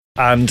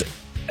and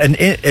an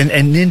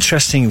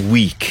interesting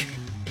week.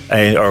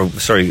 A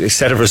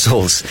set of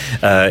results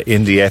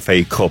in the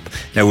FA Cup.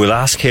 Now, we'll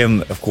ask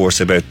him, of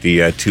course, about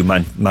the two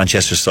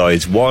Manchester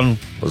sides. One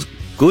was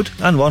good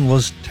and one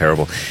was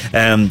terrible.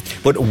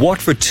 But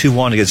Watford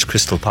 2-1 against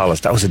Crystal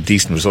Palace. That was a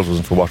decent result,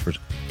 wasn't it, for Watford?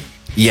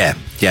 Yeah,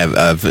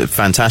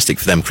 fantastic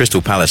for them.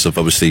 Crystal Palace have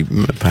obviously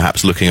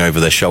perhaps looking over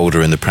their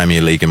shoulder in the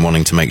Premier League and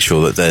wanting to make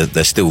sure that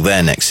they're still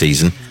there next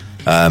season.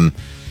 But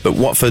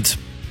Watford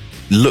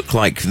look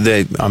like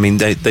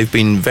they've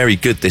been very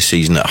good this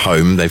season at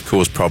home. They've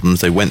caused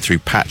problems. They went through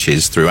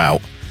patches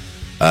throughout,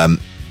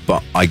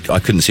 but I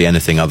couldn't see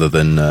anything other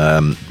than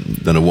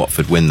a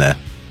Watford win there.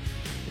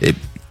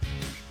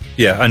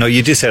 Yeah, I know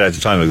you did say that at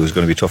the time it was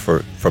going to be tough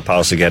for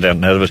Palace to get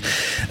out of it.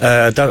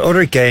 That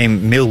other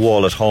game,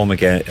 Millwall at home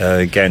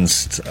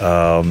against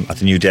at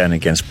the New Den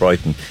against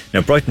Brighton.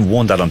 Now, Brighton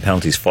won that on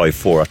penalties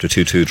 5-4 after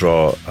 2-2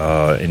 draw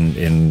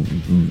in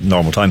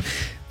normal time.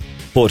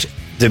 But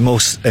the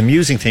most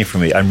amusing thing for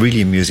me, and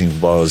really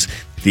amusing, was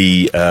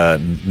the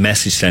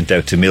message sent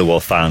out to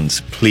Millwall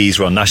fans: please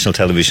run national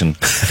television,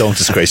 don't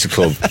disgrace the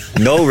club.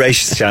 No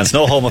racist chance,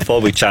 no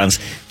homophobic chance,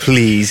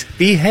 please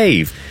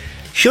behave.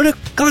 Should a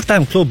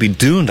goddamn club be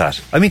doing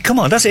that? I mean, come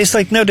on, it's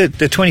like now the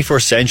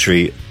 21st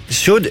century.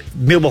 Should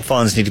Millwall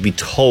fans need to be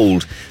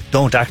told,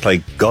 don't act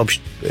like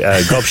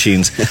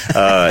gobsheens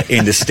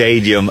in the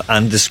stadium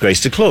and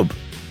disgrace the club?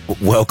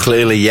 Well,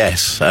 clearly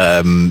yes.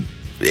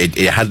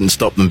 It hadn't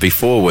stopped them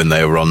before when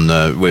they were on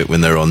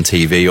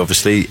TV.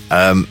 Obviously,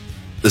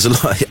 there's a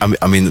lot.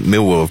 I mean,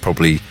 Millwall have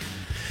probably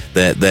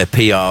their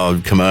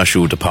PR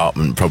commercial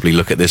department probably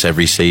look at this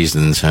every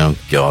season and say, "Oh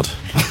God,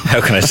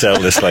 how can I sell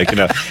this?" Like,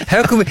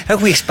 how can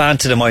we expand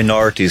to the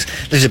minorities?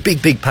 There's a big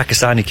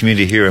Pakistani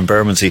community here in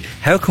Bermondsey.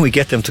 How can we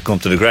get them to come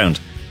to the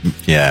ground?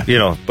 Yeah,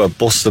 but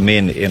bust them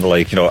in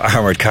like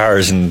armoured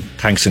cars and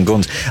tanks and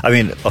guns. I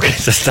mean, okay,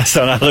 that's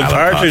on Alan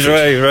Partridge,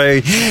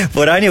 right.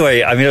 But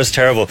anyway, I mean, it was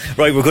terrible.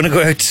 Right, we're going to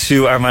go out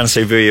to our man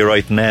Sevilla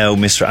right now,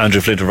 Mr. Andrew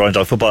Flint of Round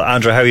Dog Football.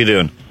 Andrew, how are you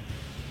doing?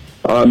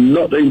 I'm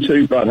not doing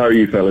too bad. How are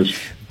you, fellas?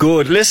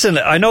 Good. Listen,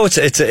 I know it's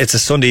a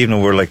Sunday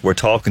evening. We're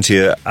talking to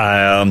you.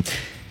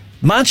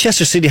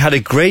 Manchester City had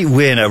a great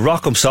win, a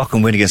rock'em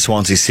sock'em win against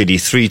Swansea City,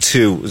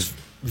 3-2. It was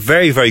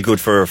very, very good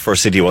for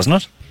City, wasn't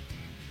it?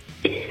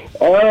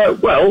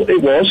 Well, it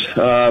was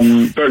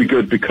very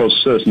good because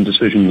certain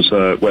decisions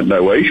went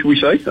their way, shall we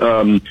say.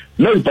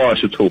 No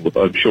bias at all, but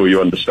I'm sure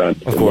you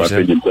understand. Of course, my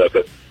opinion there,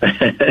 but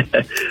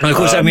and of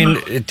course, I mean,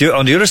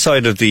 on the other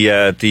side of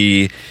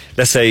the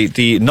let's say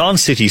the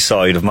non-City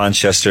side of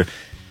Manchester,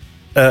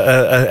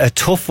 a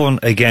tough one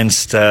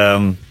against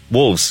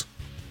Wolves.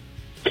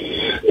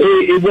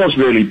 It was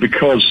really,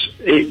 because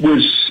it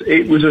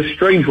was a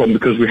strange one,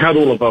 because we had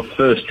all of our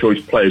first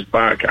choice players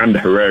back, and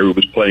Herrera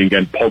was playing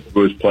again, Pogba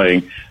was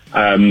playing.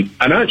 And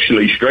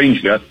actually,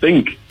 strangely, I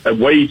think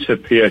away to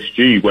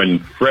PSG, when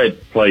Fred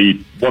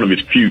played one of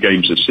his few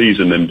games this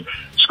season and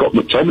Scott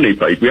McTominay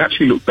played, we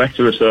actually looked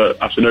better as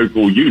an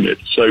overall unit.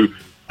 So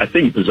I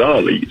think,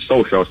 bizarrely,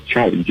 Solskjaer's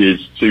challenge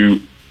is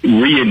to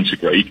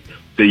reintegrate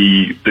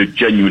the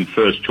genuine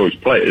first choice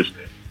players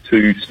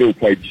to still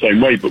play the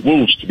same way. But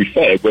Wolves, to be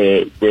fair,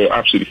 were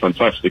absolutely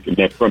fantastic, and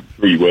their front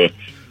three were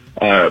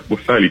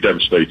fairly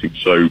devastating.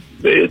 So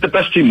the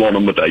best team won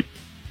on the day.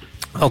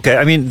 Okay,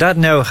 I mean, that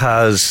now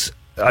has...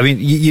 I mean,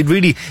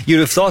 you'd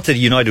have thought that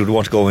United would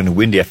want to go in and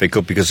win the FA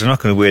Cup, because they're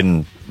not going to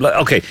win...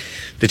 Okay,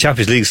 the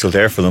Champions League is still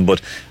there for them, but...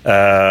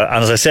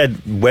 and as I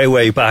said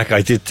way back,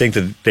 I did think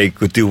that they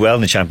could do well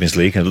in the Champions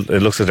League, and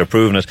it looks like they're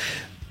proving it.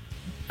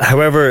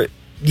 However,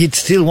 you'd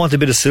still want a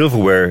bit of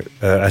silverware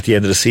at the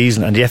end of the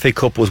season, and the FA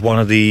Cup was one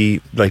of the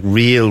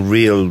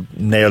real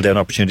nailed-down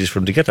opportunities for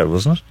them to get that,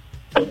 wasn't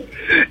it?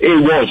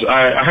 It was.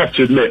 I have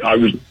to admit, I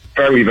was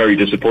very, very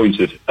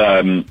disappointed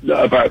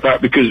about that,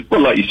 because,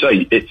 well, like you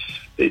say,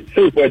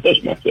 silverware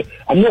does matter.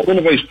 I'm not one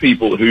of those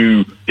people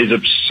who is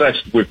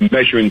obsessed with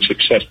measuring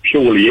success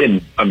purely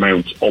in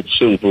amount of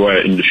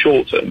silverware in the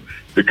short term,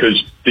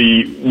 because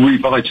the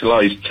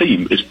revitalised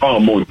team is far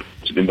more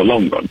important in the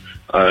long run,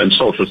 and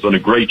Solskjaer's done a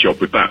great job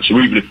with that. So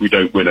even if we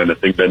don't win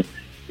anything, then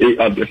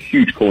a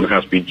huge corner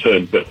has been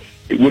turned, but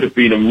it would have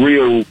been a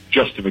real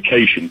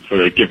justification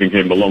for giving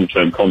him a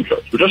long-term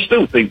contract, which I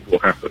still think will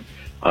happen.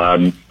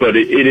 But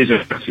it is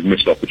a massive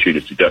missed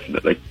opportunity,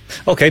 definitely.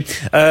 Okay,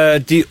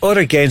 the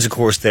other games, of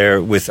course, there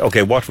with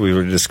what we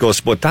were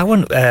discussed, but that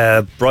one,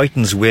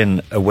 Brighton's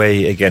win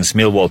away against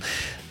Millwall.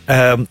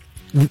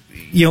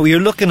 You're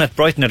looking at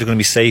Brighton that are going to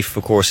be safe,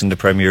 of course, in the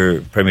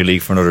Premier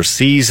League for another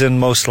season,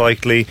 most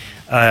likely.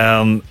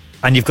 And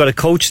you've got a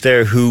coach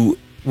there who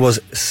was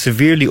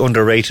severely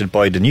underrated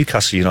by the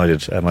Newcastle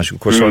United manager,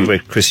 of course,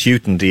 Chris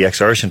Hughton, the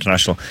ex-Irish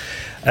international.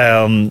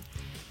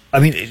 I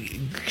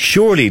mean,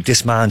 surely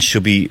this man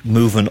should be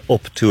moving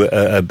up to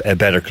a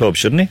better club,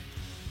 shouldn't he?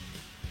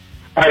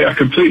 I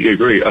completely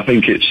agree. I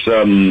think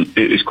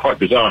it's quite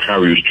bizarre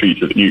how he was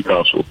treated at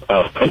Newcastle.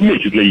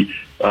 Admittedly,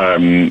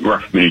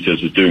 Rafa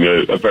Benitez is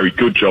doing a very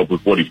good job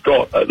with what he's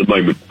got at the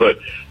moment. But,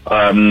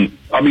 I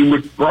mean,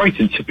 with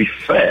Brighton, to be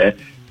fair,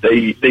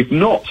 they've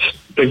not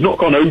they've not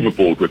gone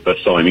overboard with their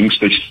signings.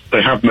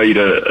 They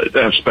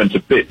have spent a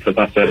bit for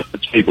that at the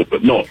table,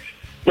 but not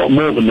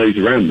more than those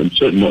around them.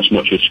 Certainly not as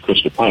much as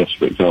Crystal Palace,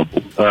 for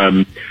example.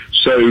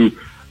 So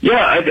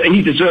yeah,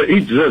 he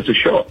deserves a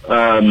shot.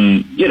 A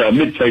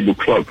mid-table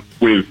club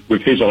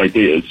with his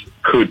ideas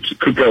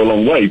could go a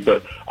long way.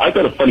 But I've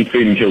got a funny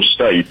feeling he'll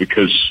stay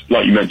because,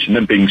 like you mentioned,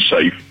 them being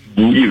safe.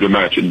 You'd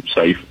imagine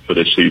safe for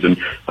this season.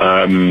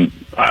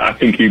 I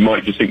think he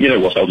might just think, you know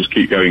what, I'll just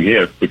keep going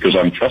here because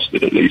I'm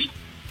trusted at least.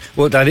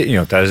 Well, that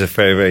is a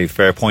very, very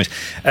fair point.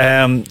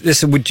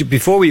 Listen,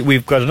 before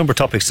we've got a number of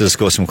topics to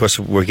discuss, and of course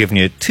we're giving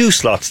you 2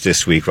 slots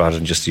this week rather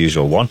than just the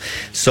usual one.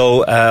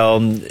 So,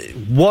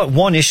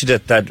 one issue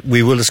that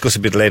we will discuss a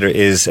bit later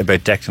is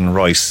about Declan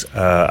Rice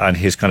and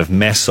his kind of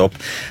mess up,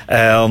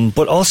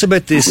 but also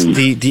about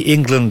the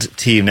England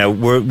team. Now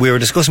we were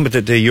discussing with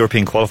the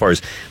European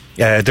qualifiers.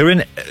 They're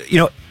in,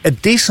 a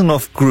decent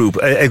enough group,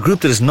 a group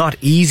that is not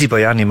easy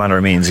by any manner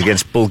of means,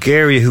 against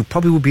Bulgaria, who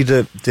probably would be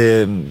the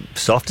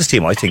softest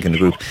team, I think, in the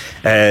group.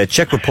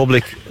 Czech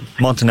Republic,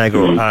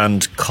 Montenegro,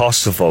 and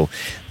Kosovo.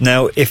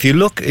 Now, if you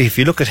look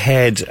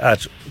ahead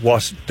at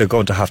what they're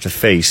going to have to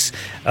face,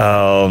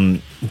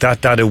 the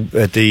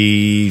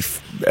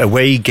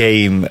away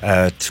game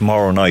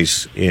tomorrow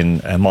night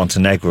in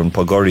Montenegro and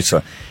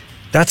Podgorica,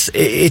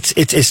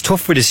 it's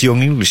tough for this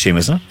young English team,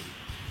 isn't it?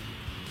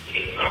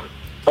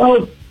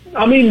 Well,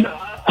 I mean,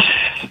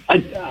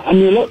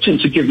 I'm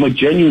reluctant to give my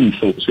genuine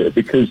thoughts here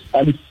because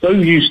I'm so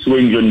used to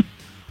England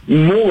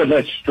more or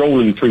less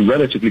strolling through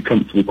relatively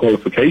comfortable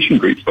qualification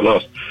groups the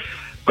last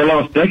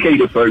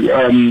decade or so.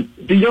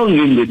 The young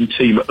England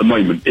team at the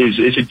moment is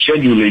a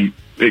genuinely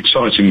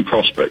exciting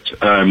prospect,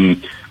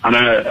 and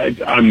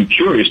I'm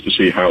curious to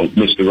see how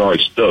Mr.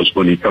 Rice does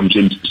when he comes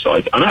into the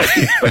side. And I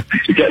actually expect him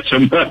to get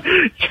some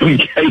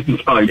game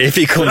time if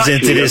he comes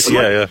into this.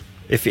 Yeah.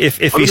 If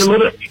he's.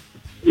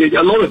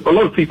 A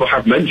lot of people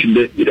have mentioned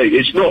it.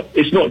 It's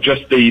not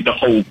just the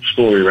whole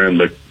story around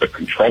the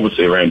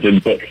controversy around him,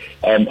 but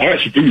I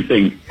actually do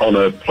think, on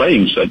a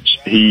playing sense,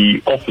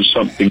 he offers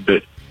something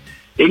that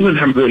England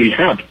haven't really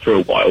had for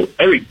a while.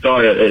 Eric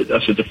Dyer,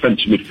 as a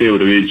defensive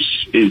midfielder,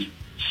 is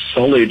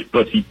solid,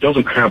 but he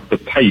doesn't have the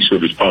pace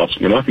of his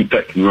passing, and I think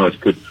Declan Rice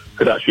could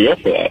actually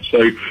offer that.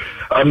 So,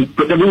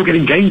 but they're all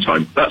getting game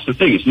time. That's the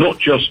thing. It's not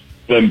just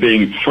them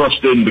being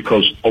thrust in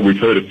because we've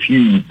heard a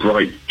few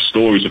bright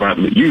stories about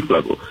them at youth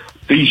level.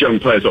 These young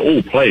players are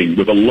all playing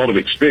with a lot of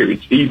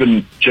experience.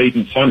 Even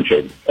Jadon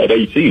Sancho at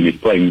 18 is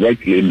playing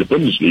regularly in the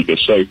Bundesliga.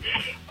 So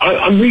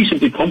I'm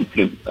reasonably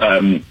confident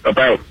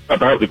about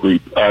the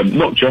group,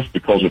 not just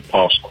because of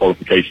past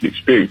qualification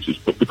experiences,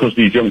 but because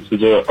these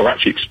youngsters are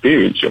actually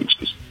experienced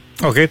youngsters.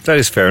 Okay, that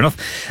is fair enough.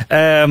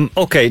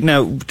 Okay,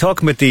 now,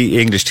 talking about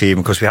the English team,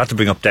 of course, we had to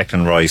bring up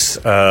Declan Rice.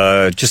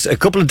 Just a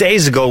couple of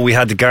days ago, we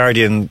had The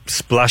Guardian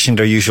splashing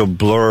their usual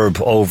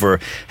blurb over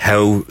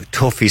how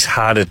tough he's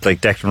had it. Like,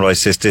 Declan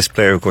Rice is this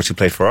player, of course, who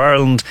played for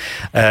Ireland,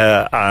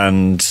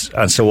 and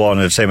so on,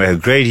 and saying about how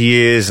great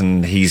he is,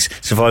 and he's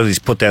survived these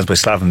put-downs by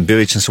Slaven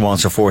Bilic, and so on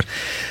and so forth.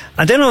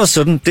 And then all of a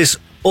sudden, this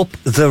up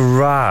the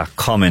Ra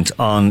comment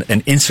on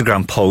an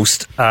Instagram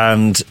post,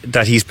 and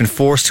that he's been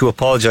forced to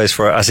apologise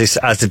for, as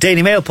the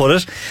Daily Mail put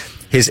it,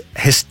 his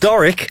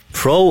historic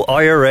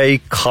pro-IRA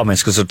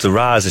comments, because the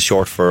Ra is a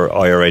short for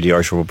IRA, the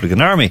Irish Republican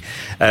Army.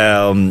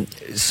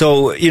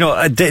 So,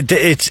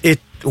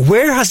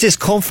 where has this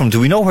come from? Do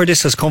we know where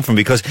this has come from?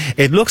 Because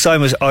it looks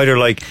either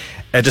like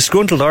a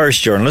disgruntled Irish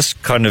journalist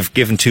kind of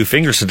giving 2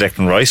 fingers to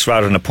Declan Rice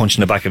rather than a punch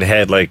in the back of the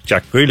head like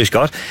Jack Grealish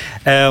got,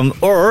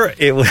 or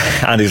it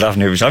and he's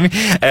laughing here beside me,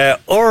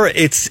 or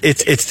it's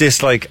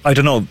this, like, I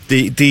don't know,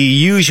 the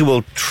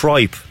usual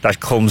tripe that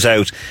comes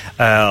out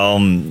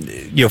from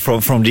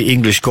the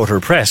English gutter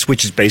press,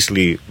 which is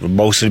basically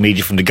most of the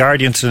media, from the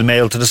Guardian to the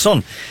Mail to the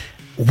Sun.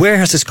 Where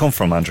has this come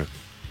from, Andrew?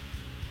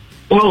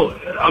 Well,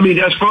 I mean,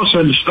 as far as I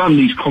understand,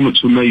 these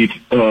comments were made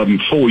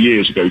 4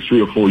 years ago,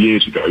 3 or 4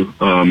 years ago,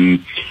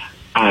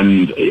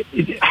 and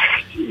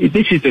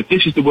this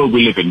is the world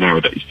we live in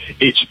nowadays.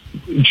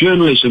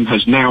 Journalism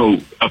has now,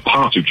 a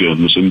part of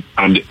journalism,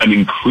 and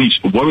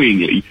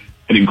worryingly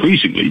and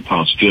increasingly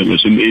part of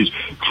journalism is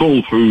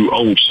crawl through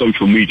old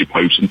social media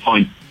posts and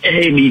find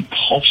any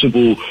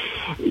possible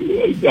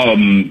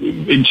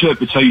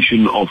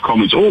interpretation of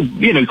comments, or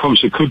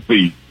comments that could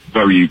be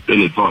very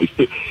ill-advised.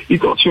 But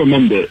you've got to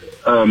remember,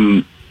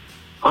 I'm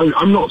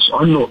not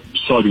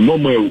siding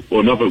one way or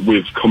another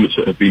with comments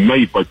that have been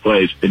made by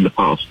players in the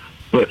past.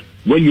 But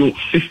when you're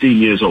 15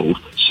 years old,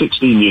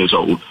 16 years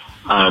old,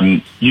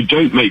 you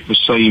don't make the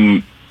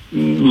same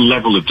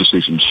level of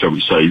decisions, shall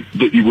we say,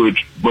 that you would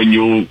when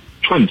you're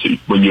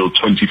 20, when you're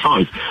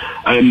 25.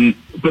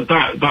 But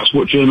that's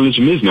what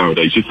journalism is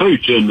nowadays. If those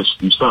journalists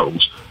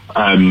themselves,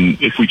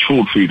 if we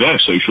trawl through their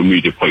social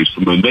media posts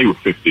from when they were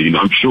 15,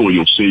 I'm sure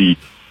you'll see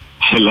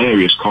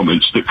hilarious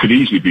comments that could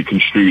easily be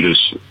construed as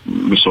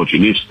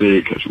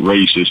misogynistic, as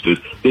racist.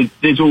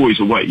 There's always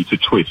a way to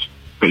twist.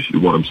 Basically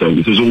what I'm saying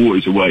is there's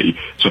always a way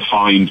to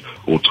find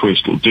or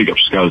twist or dig up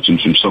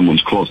skeletons from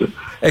someone's closet.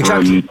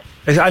 Exactly.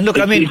 And look,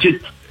 I mean,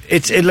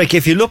 like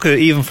if you look at it,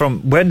 even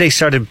from when they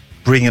started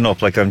bringing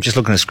up, like I'm just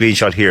looking at a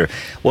screenshot here,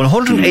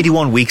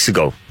 181 weeks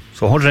ago.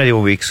 So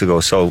 181 weeks ago,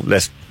 so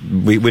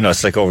we know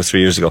it's like over 3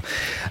 years ago.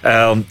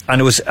 And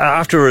it was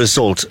after a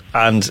result,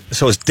 and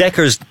so it's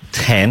Decker's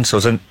 10, so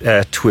it's on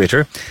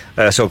Twitter.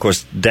 So of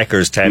course,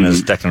 Decker's 10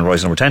 is Declan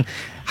Rice number 10.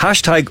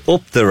 Hashtag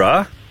up the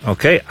Ra,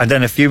 okay, and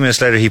then a few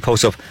minutes later he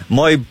posts up,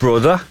 my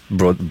brother,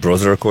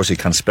 of course, he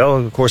can't spell,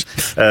 of course,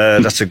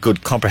 that's a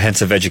good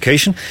comprehensive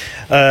education.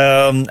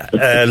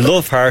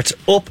 Love heart,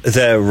 up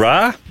the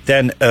Ra,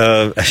 then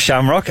a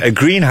shamrock, a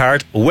green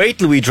heart, wait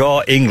till we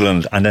draw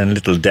England, and then a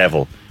little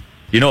devil.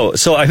 You know,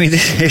 so I mean,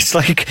 it's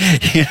like,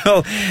 you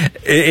know,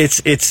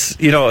 it's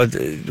you know,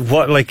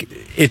 what, like,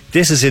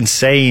 this is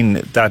insane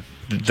that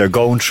they're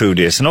going through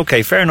this. And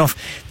okay, fair enough.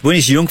 When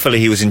he's a young fella,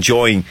 he was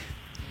enjoying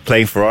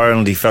playing for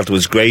Ireland. He felt it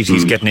was great.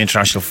 He's getting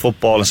international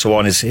football and so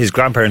on. His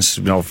grandparents,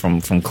 you know,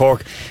 from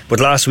Cork. But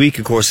last week,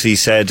 of course, he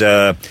said,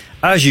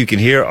 as you can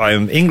hear, I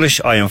am English.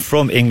 I am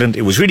from England.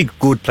 It was really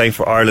good playing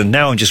for Ireland.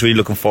 Now I'm just really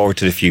looking forward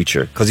to the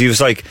future. Because he was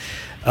like,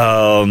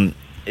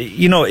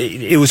 you know,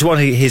 it was one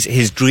of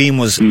his dream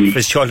was,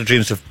 his childhood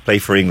dreams to play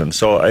for England.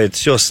 So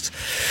it's just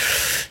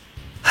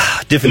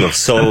difficult.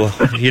 So,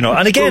 you know,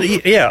 and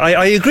again, yeah,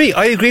 I agree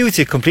with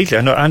you completely.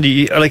 I know,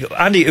 Andy,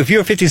 if you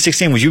were 15,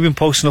 16, would you have been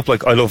posting up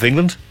like, I love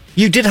England?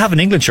 You did have an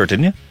England shirt,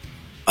 didn't you?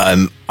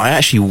 I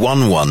actually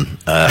won one.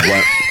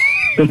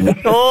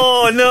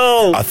 Oh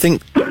no! I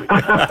think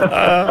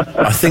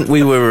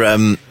we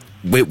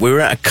were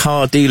at a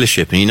car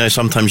dealership, and you know,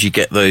 sometimes you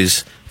get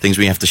those things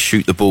where you have to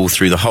shoot the ball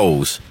through the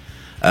holes.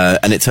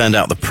 And it turned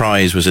out the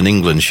prize was an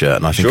England shirt,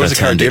 and I think I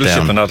turned it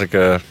down. And not like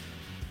a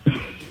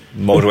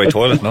motorway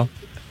toilet, no?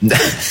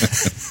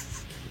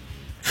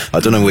 I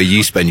don't know where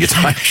you spend your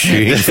time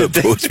shooting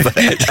footballs, but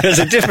there's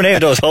a different name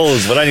of those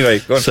holes. But anyway,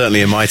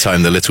 certainly in my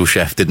time, the Little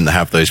Chef didn't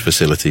have those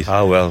facilities.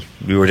 Ah, well,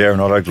 we were there in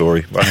all our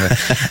glory. Anyway,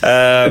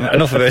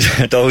 enough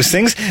about those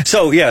things.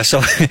 So yeah,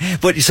 so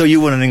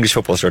you won an English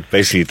football shirt.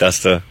 Basically,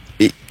 that's the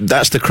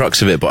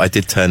crux of it. But I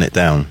did turn it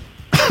down.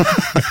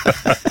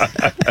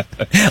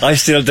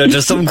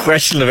 There's some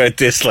question about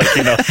this, like,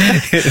 you know.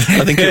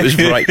 I think it was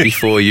right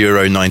before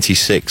Euro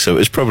 96, so it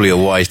was probably a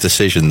wise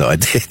decision that I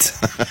did.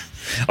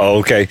 Oh,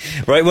 okay.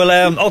 Right,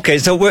 well, okay,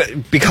 so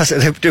because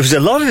there was a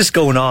lot of this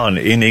going on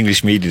in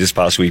English media this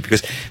past week,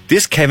 because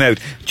this came out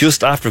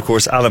just after, of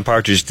course, Alan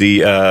Partridge,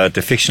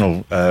 the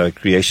fictional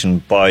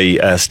creation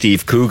by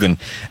Steve Coogan,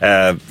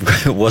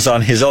 was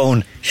on his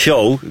own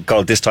show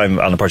called This Time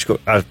Alan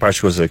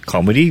Partridge was a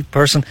comedy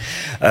person.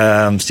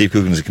 Steve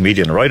Coogan is a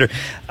comedian and a writer,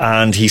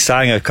 and he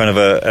sang a kind of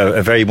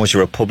a very much a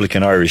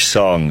Republican Irish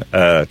song,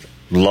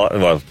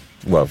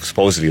 well,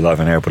 supposedly live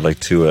on air, but like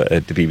to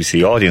the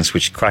BBC audience,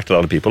 which cracked a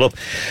lot of people up.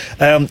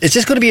 Is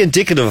this going to be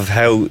indicative of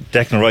how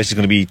Declan Rice is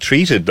going to be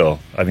treated, though?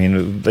 I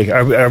mean, like,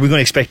 are we going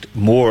to expect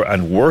more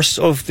and worse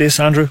of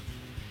this, Andrew?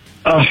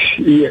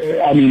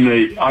 Yeah, I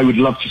mean, I would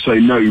love to say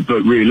no,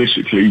 but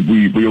realistically,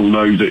 we all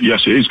know that,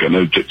 yes, it is going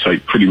to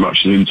dictate pretty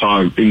much his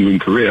entire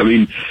England career. I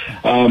mean,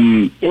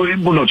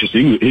 well, not just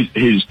England,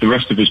 the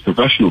rest of his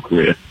professional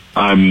career.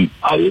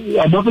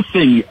 Another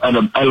thing and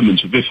an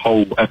element of this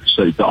whole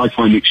episode that I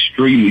find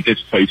extremely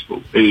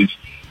distasteful is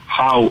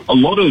how a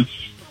lot of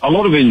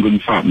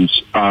England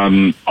fans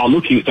are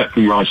looking at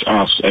Declan Rice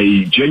as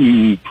a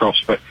genuine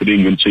prospect for the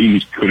England team. He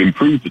could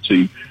improve the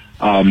team,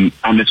 and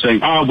they're saying,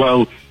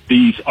 well,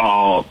 these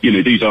are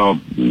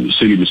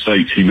silly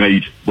mistakes he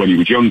made when he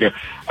was younger.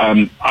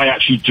 I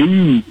actually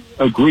do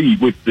agree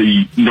with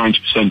the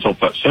 90% of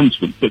that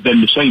sentiment, but then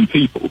the same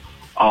people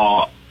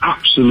are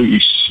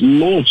absolutely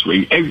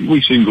slaughtering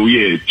every single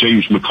year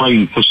James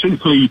McLean for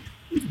simply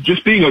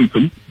just being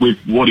open with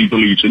what he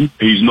believes in.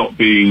 He's not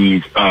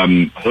being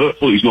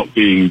hurtful. He's not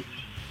being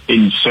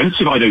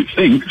insensitive, I don't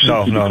think.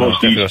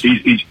 Because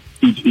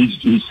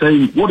he's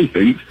saying what he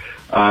thinks,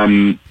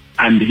 and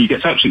he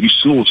gets absolutely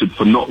slaughtered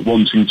for not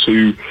wanting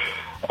to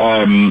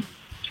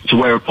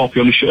wear a poppy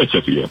on his shirt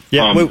every year.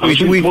 Yeah,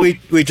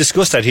 we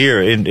discussed that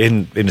here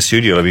in the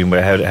studio. I mean,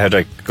 how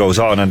that goes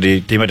on, and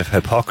the amount of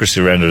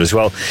hypocrisy around it as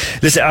well.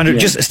 Listen, Andrew,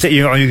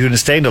 you're going to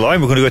stay in the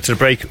line. We're going to go to the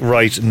break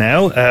right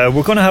now.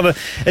 We're going to have a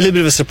little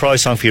bit of a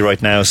surprise song for you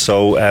right now.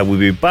 So we'll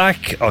be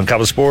back on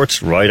Capital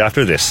Sports right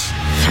after this.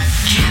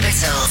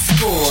 Capital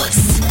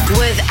Sports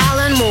with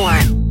Alan Moore.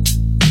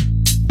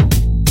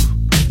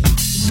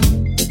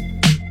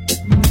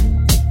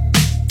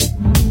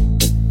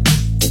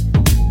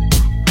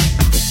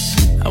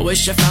 I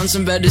wish I found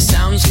some better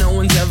sounds no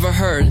one's ever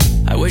heard.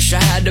 I wish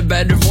I had a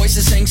better voice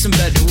that sang some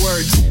better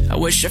words. I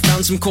wish I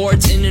found some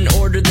chords in an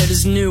order that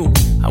is new.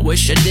 I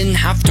wish I didn't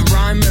have to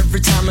rhyme every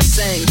time I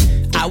sang.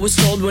 I was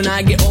told when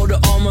I get older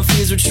all my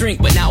fears would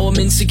shrink, but now I'm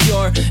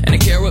insecure and I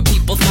care what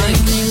people think.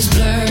 My name's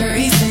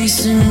Blurry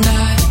Face and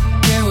I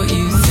care what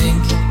you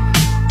think.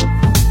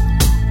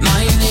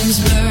 My name's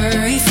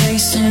Blurry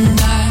Face and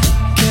I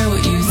care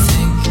what you think.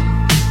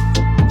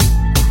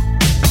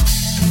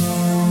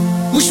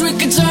 Wish we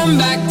could turn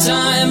back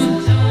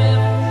time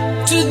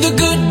to the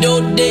good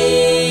old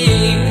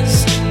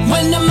days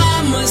when the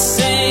mama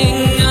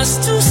sang us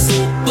to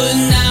sleep, but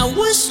now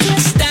we're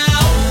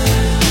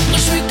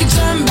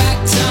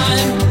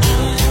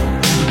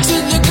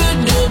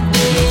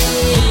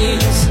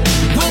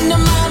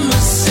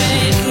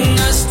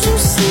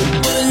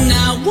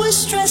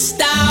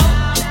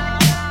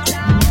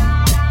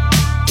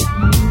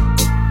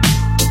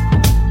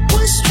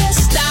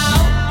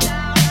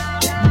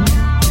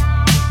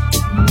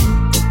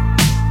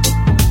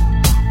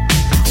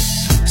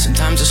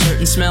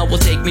smell will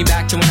take me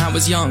back to when I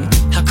was young.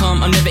 How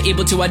come I'm never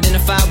able to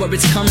identify where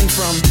it's coming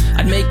from?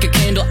 I'd make a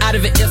candle out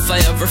of it if I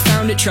ever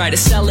found it. Try to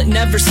sell it,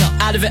 never sell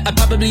out of it. I'd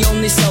probably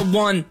only sell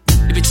one.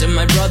 Give it to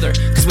my brother,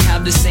 cause we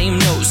have the same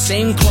nose,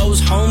 same clothes,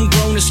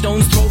 homegrown, a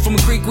stone's throw from a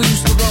creek we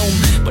used to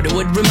roam. But it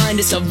would remind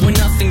us of when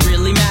nothing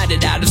really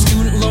mattered. Out of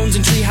student loans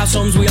and treehouse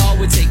homes, we all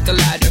would take the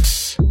ladder.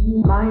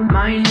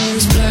 My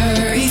name's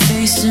Blurry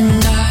Face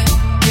and I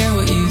care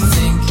what you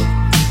think.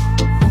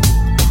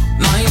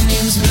 My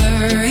name's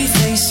Blurry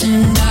Face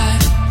and I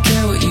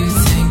care what you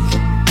think.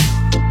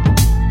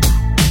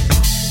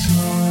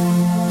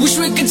 Wish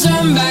we could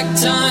turn back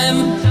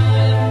time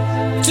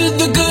to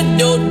the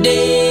good old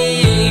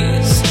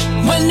days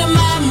when the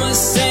mama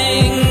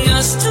sang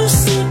us to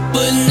sleep,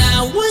 but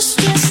now we're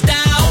stressed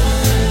out.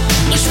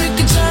 Wish we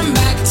could turn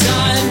back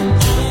time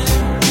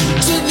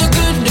to the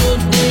good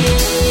old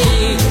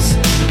days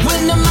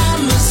when the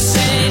mama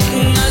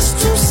sang us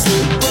to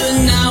sleep, but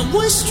now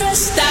we're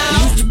stressed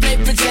out. We used to play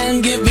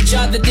pretend, give each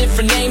other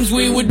different names.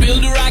 We would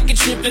build a rocket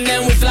ship and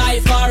then we'd fly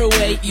it far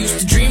away. Used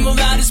to dream of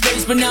outer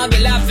space, but now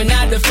they're laughing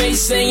at the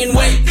face, saying,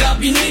 wake up,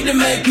 you need to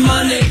make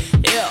money.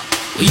 Yeah.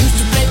 We used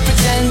to play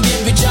pretend,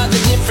 give each other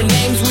different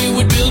names. We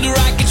would build a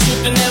rocket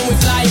ship and then we'd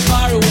fly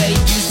far away.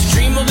 Used to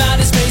dream of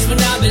outer space, but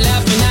now they're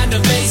laughing at the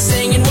face,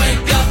 saying,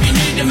 wake up, you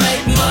need to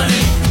make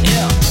money.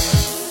 Yeah.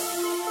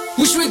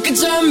 Wish we could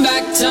turn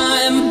back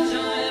time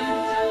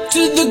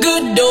to the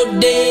good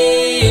old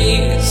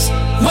days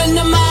when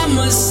the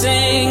mama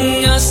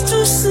sang us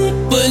to sleep,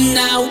 but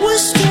now we're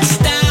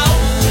stressed out.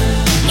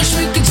 Wish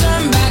we could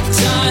turn back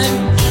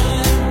time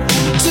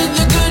to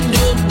the good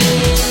old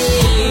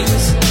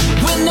days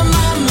when the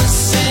mama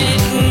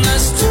sang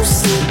us to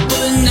sleep,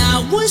 but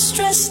now we're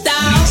stressed out.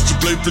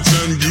 We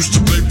used to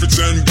play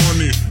pretend,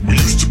 bunny. We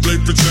used to play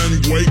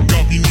pretend, wake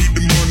up, you need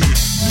the money.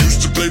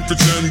 Used to play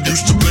pretend, bunny. We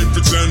used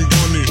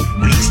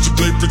to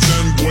play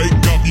pretend,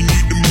 wake up, you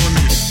need the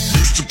money.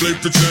 Used to play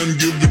pretend,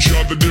 give each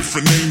other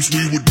different names.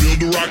 We would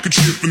build a rocket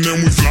ship and then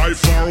we'd fly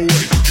far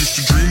away. Used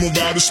to dream of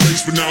outer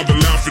space, but now they're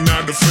laughing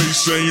at the face,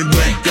 saying,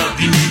 wake up,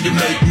 you need to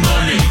make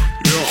money.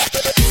 Yeah.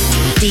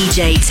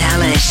 DJ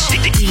Talish,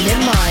 Dean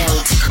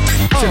Mild.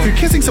 So if you're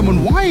kissing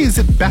someone, why is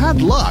it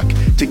bad luck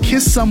to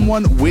kiss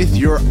someone with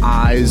your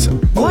eyes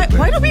open?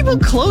 Why do people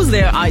close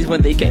their eyes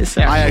when they kiss?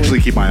 I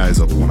actually keep my eyes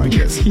open when I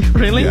kiss.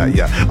 Really?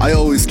 Yeah. I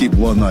always keep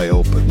one eye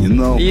open, you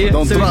know? Yeah, I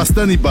don't trust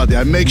anybody.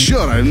 I make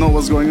sure I know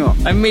what's going on.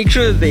 I make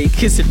sure they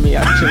kiss at me,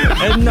 actually.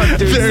 And not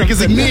doing They're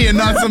kissing me and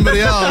not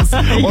somebody else.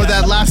 Or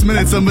that last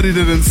minute somebody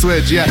didn't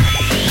switch, yeah.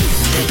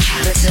 The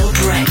Capital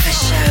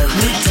Breakfast Show,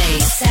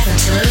 weekdays 7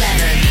 to 11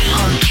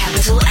 on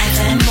Capital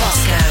FM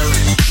Moscow.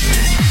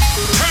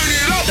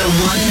 The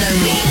one and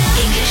only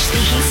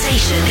English-speaking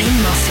station in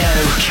Moscow.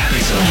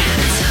 Capital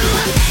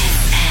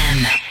FM.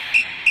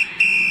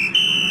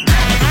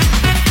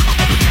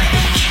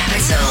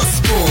 Capital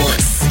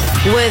Sports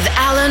with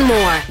Alan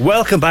Moore.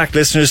 Welcome back,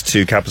 listeners,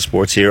 to Capital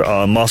Sports here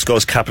on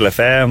Moscow's Capital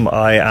FM.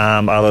 I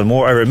am Alan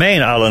Moore. I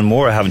remain Alan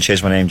Moore. I haven't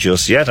changed my name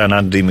just yet. And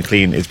Andy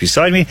McLean is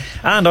beside me.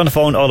 And on the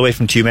phone, all the way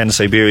from Tyumen,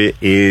 Siberia,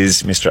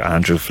 is Mr.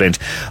 Andrew Flint.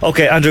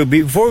 Okay, Andrew,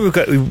 before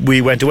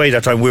we went away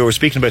that time, we were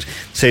speaking about,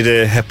 say,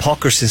 the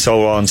hypocrisy and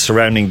so on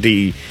surrounding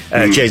the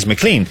James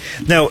McLean.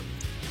 Now,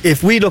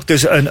 if we look,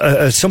 there's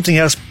something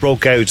else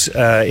broke out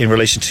in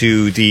relation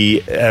to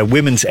the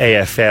women's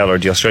AFL, or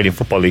the Australian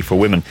Football League for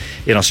women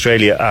in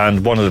Australia,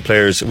 and one of the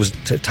players was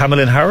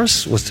Tamlin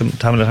Harris. Was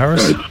Tamlin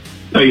Harris?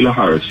 Taylor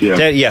Harris,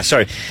 yeah. Yeah,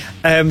 sorry.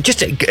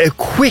 Just a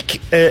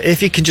quick,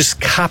 if you can just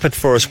cap it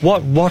for us,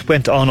 what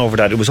went on over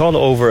that? It was all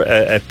over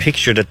a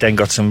picture that then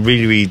got some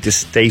really, really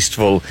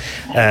distasteful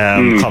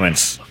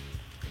comments.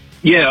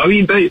 Yeah, I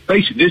mean,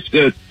 basically,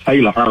 this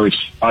Taylor Harris,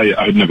 I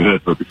had never heard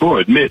of her before,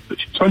 I admit, but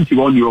she's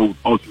 21-year-old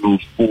Aussie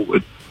rules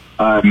forward.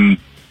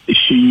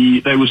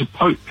 There was a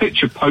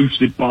picture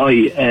posted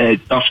by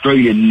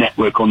Australian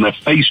Network on their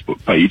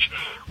Facebook page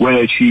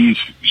where she's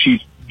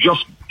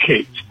just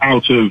kicked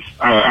out of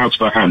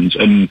her hands,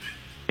 and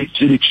it's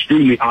an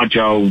extremely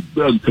agile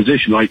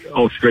position, like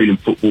Australian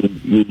football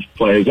rules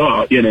players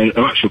are. You know,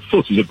 her actual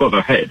foot is above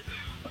her head.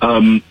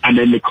 And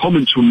then the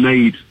comments were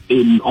made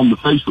on the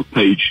Facebook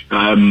page.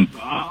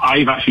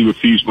 I've actually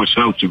refused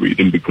myself to read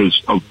them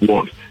because of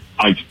what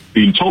I've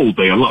been told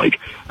they are like.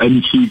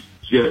 And she's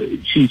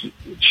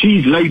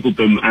labelled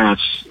them as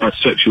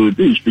sexual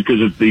abuse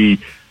because of it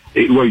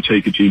won't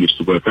take a genius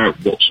to work out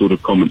what sort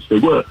of comments they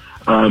were.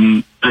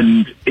 And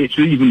it's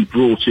even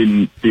brought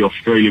in the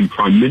Australian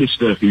Prime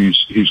Minister,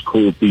 who's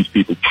called these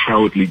people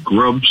cowardly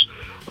grubs.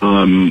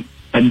 And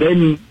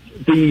then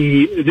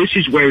this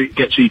is where it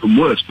gets even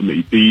worse for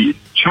me. The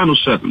Channel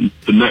 7,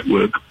 the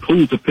network,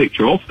 pulled the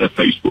picture off their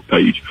Facebook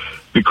page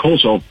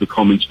because of the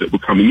comments that were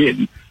coming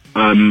in,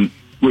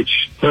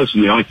 which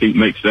personally I think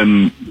makes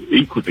them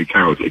equally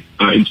cowardly.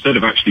 Instead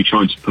of actually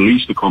trying to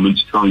police the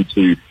comments, trying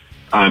to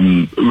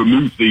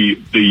remove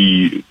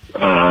the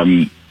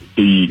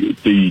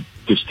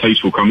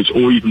distasteful comments,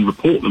 or even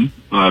report them,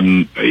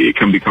 it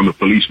can become a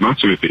police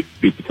matter if it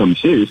becomes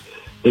serious.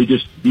 They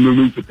just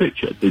remove the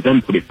picture. They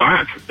then put it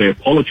back. They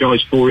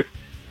apologise for it.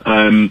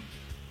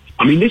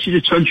 I mean, this is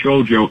a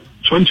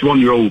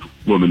 21-year-old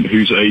woman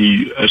who's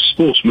a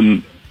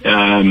sportsman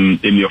in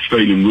the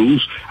Australian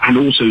rules, and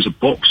also as a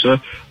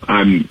boxer.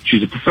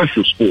 She's a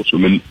professional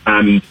sportswoman,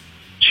 and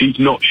she's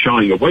not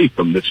shying away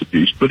from this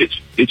abuse. But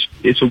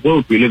it's a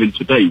world we live in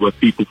today where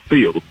people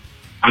feel,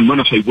 and when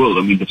I say world,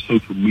 I mean the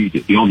social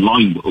media, the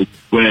online world,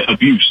 where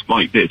abuse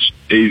like this,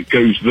 it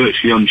goes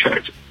virtually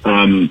unchecked.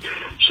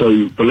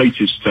 So the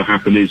latest to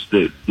happen is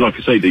that, like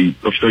I say, the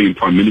Australian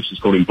Prime Minister's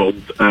got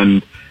involved,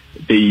 and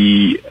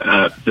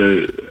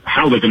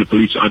how they're going to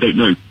police it, I don't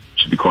know,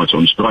 to be quite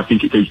honest, but I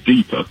think it goes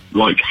deeper.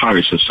 Like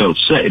Harris herself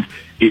said,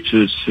 it's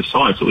a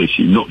societal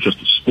issue, not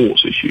just a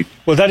sports issue.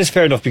 Well, that is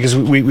fair enough, because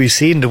we've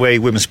seen the way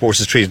women's sports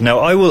is treated. Now,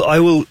 I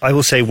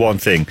will say one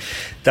thing,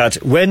 that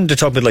when they're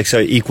talking about, like,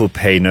 say, equal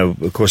pay, now,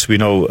 of course, we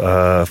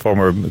know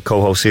former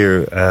co-host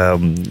here,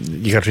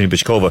 Yekaterina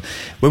Bychkova,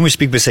 when we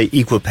speak about, say,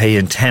 equal pay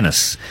in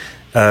tennis,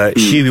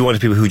 she'll be one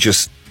of the people who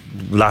just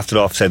laughed it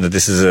off, saying that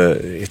this is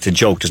it's a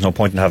joke. There's no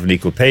point in having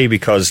equal pay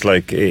because,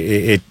 like,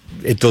 it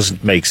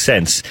doesn't make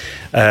sense.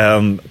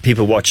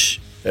 People watch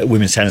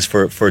women's tennis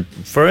for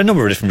a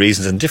number of different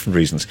reasons and different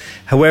reasons.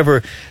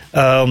 However,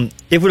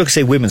 if we look at,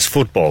 say, women's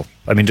football,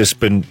 I mean, there's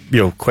been,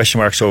 question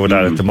marks over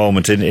that at the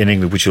moment in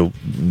England, which you'll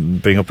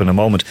bring up in a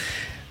moment.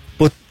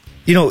 But,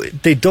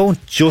 they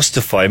don't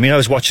justify. I mean, I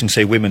was watching,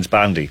 say, women's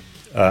bandy.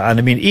 And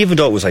I mean, even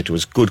though it was like there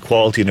was good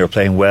quality and they were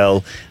playing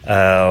well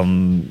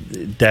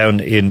down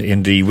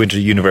in the Winter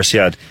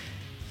Universiade,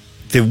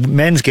 the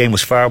men's game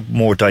was far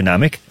more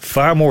dynamic,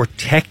 far more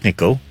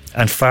technical,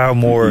 and far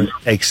more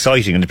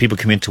exciting, and the people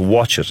come in to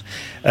watch it.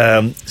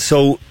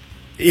 So,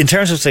 in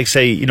terms of, like,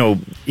 say,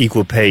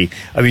 equal pay,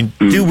 I mean,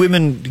 do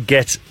women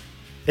get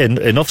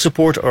enough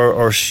support,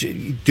 or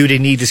do they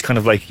need this kind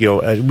of, like,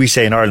 we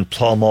say in Ireland,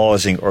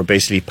 plumazing, or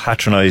basically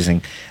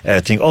patronising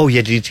thing? Oh,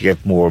 yeah, they need to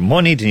get more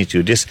money, they need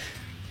to do this.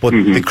 But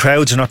the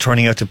crowds are not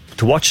turning out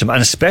to watch them,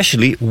 and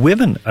especially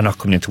women are not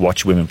coming in to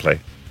watch women play.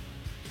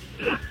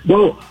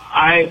 Well,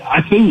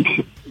 I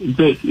think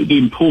that the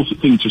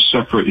important thing to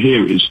separate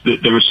here is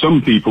that there are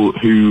some people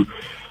who,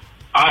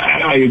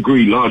 I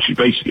agree largely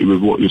basically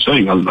with what you're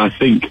saying. I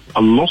think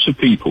a lot of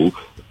people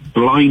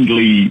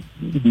blindly,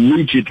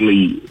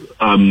 rigidly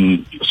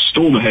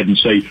storm ahead and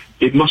say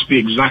it must be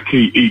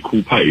exactly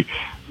equal pay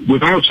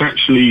without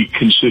actually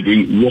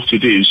considering what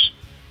it is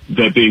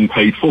they're being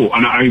paid for.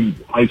 And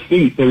I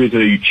think there is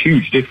a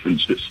huge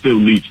difference that still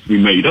needs to be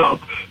made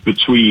up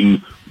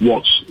between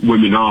what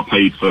women are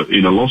paid for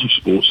in a lot of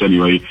sports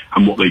anyway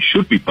and what they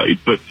should be paid.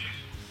 But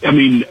I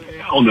mean,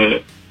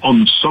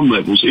 on some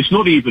levels, it's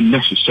not even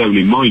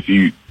necessarily, in my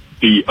view,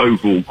 the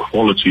overall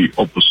quality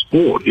of the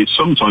sport. It's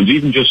sometimes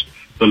even just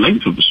the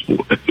length of the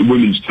sport. The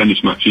women's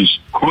tennis matches,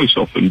 quite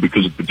often,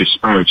 because of the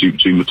disparity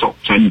between the top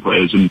 10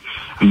 players and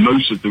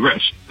most of the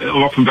rest,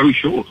 are often very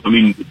short. I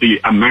mean, the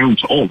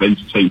amount of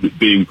entertainment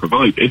being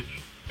provided,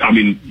 I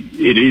mean,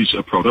 it is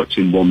a product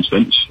in one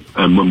sense,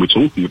 when we're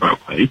talking about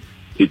pay.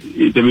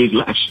 There is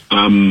less.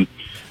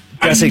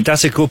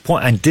 That's a good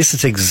point, and this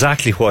is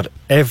exactly what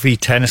every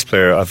tennis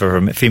player I've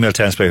ever met, female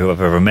tennis player who I've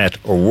ever met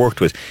or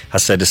worked with,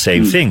 has said the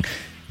same thing.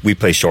 We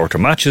play shorter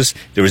matches.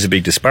 There is a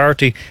big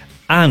disparity.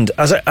 And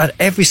at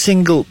every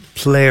single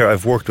player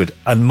I've worked with,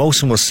 and most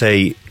of them will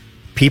say,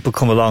 people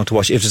come along to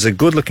watch. If there's a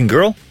good-looking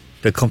girl,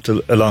 they'll come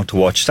along to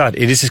watch that.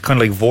 It is kind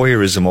of like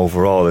voyeurism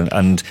overall,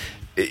 and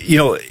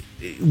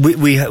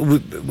we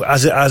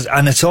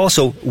and it's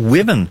also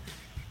women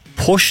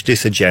push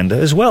this agenda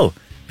as well,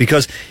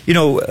 because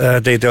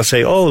they'll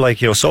say, oh, like,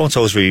 so and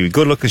so is really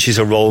good looking, she's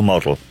a role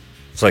model.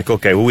 It's like,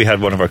 okay, well, we had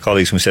one of our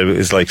colleagues who said it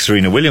was like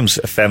Serena Williams,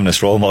 a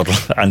feminist role model,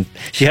 and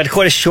she had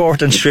quite a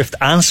short and swift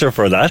answer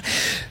for that.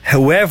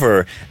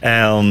 However,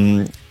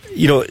 it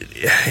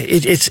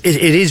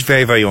is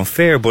very, very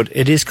unfair, but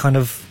it is kind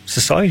of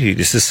society,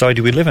 the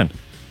society we live in.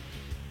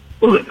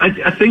 Well,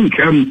 I think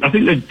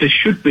that there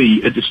should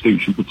be a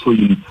distinction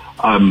between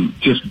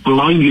just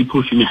blindly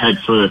pushing ahead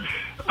for.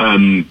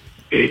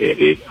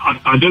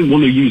 I don't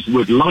want to use the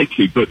word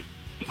likely, but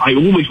I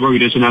always worry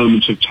there's an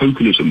element of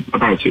tokenism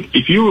about it.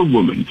 If you're a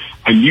woman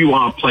and you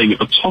are playing at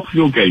the top of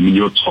your game and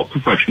you're a top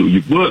professional,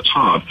 you've worked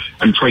hard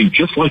and trained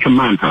just like a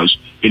man has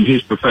in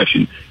his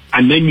profession,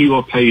 and then you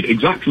are paid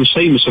exactly the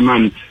same as a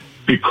man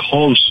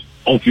because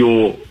of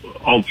your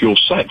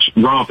sex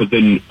rather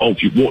than of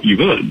what you've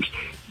earned,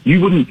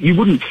 you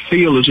wouldn't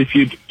feel as if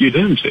you'd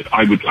earned it.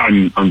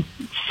 I'm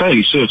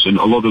fairly certain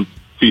a lot of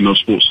female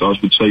sports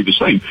stars would say the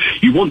same.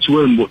 You want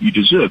to earn what you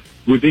deserve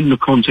within the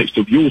context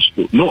of your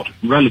sport, not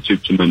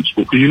relative to men's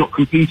sport, because you're not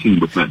competing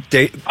with men.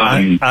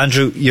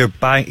 Andrew,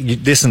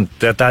 listen,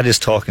 that is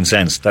talking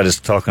sense. That is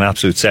talking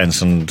absolute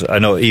sense. And I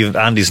know even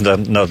Andy's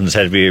nodding his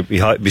head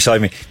behind me.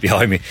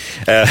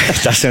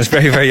 That sounds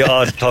very, very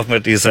odd, talking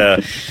about these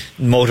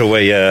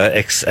motorway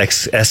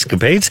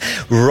escapades.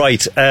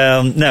 Right.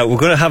 Now we're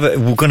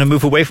going to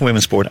move away from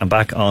women's sport and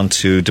back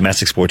onto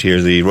domestic sport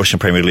here, the Russian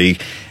Premier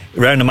League.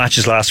 round of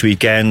matches last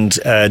weekend.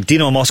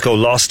 Dynamo Moscow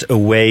lost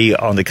away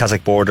on the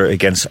Kazakh border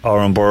against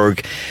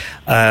Orenburg.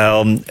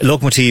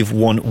 Lokomotiv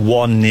won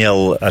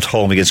 1-0 at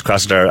home against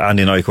Krasnodar.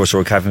 Andy and I, of course,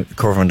 were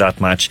covering that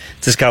match.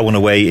 CSKA won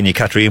away in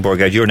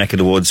Yekaterinburg out your neck of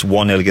the woods,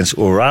 1-0 against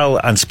Ural,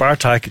 and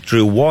Spartak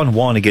drew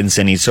 1-1 against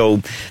Zenit.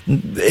 So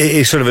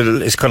it's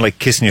it's kind of like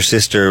kissing your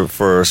sister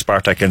for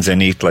Spartak and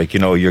Zenit. Like, you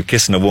know, you're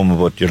kissing a woman,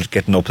 but you're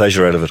getting no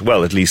pleasure out of it.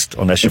 Well, at least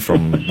unless you're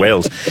from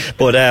Wales.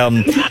 But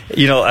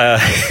you know,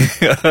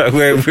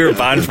 we're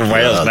banned from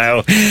Wales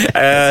now.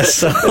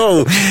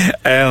 So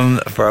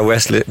for our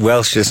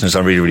Welsh listeners,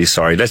 I'm really, really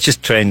sorry. Let's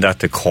just train that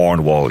to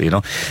Cornwall, you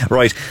know.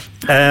 Right.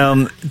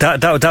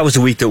 That was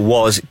the week that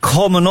was.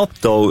 Coming up,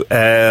 though,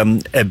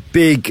 a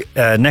big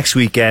next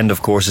weekend,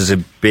 of course, is a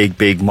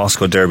big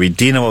Moscow derby.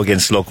 Dynamo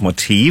against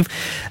Lokomotiv.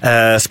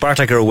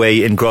 Spartak are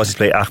away in Grozny to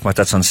play Akhmat.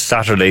 That's on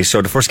Saturday.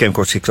 So the first game, of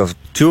course, kicks off at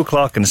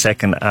 2:00 and the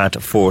second at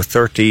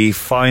 4:30.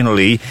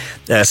 Finally,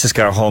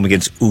 CSKA are home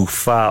against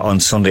Ufa on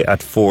Sunday at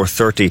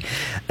 4:30.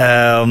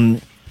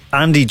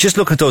 Andy, just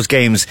looking at those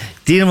games,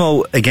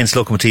 Dynamo against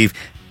Lokomotiv,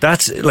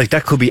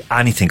 that could be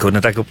anything,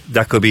 couldn't it?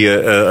 That could be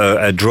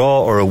a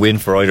draw or a win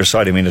for either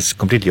side. I mean, it's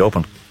completely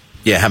open.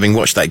 Yeah, having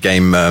watched that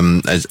game,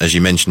 as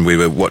you mentioned, we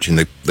were watching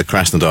the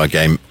Krasnodar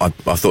game. I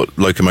thought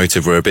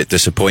Lokomotiv were a bit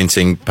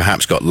disappointing,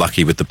 perhaps got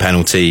lucky with the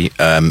penalty.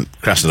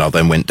 Krasnodar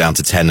then went down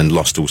to 10 and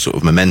lost all sort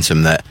of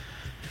momentum there.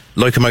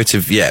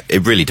 Lokomotiv, yeah,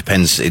 it really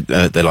depends.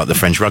 They're like the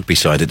French rugby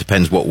side. It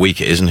depends what week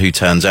it is and who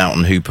turns out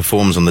and who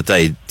performs on the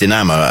day.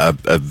 Dynamo are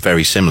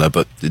very similar,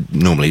 but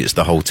normally it's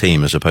the whole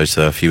team as opposed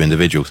to a few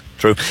individuals.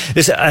 True.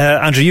 Listen,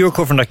 Andrew, you were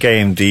covering that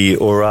game, the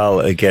Ural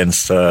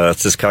against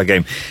CSKA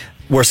game.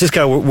 Where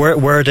CSKA,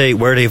 where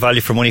are they value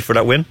for money for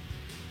that win?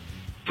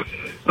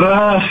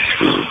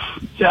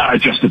 Yeah,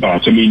 just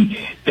about. I mean,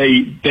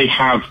 they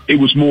have. It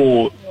was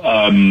more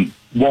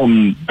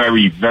one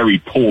very, very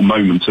poor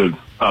moment of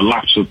a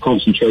lapse of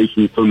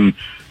concentration from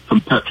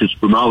Petrus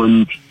Brumal,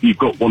 and you've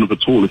got one of the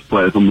tallest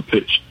players on the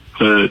pitch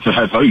to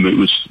head home. It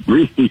was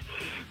really,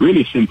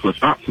 really simple as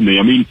that for me.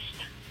 I mean,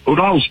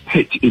 Ural's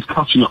pitch is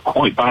cutting up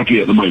quite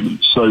badly at the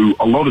moment, so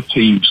a lot of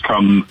teams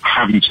come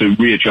having to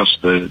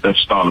readjust their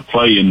style of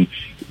play, and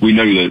we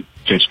know that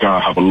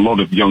CSKA have a lot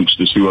of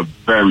youngsters who are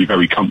very,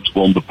 very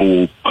comfortable on the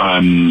ball,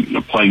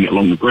 playing it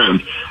along the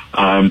ground,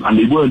 and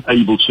they weren't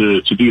able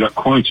to do that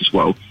quite as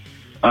well.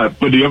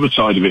 But the other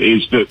side of it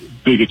is that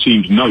bigger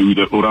teams know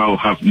that Ural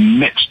have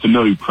next to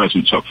no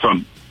presence up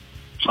front.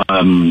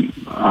 When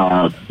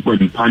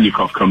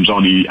Panyakov comes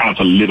on, he adds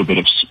a little bit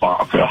of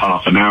spark for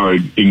half an hour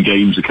in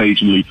games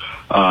occasionally.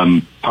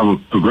 Pavel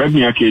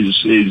Pogrebniak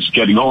is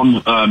getting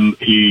on.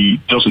 He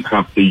doesn't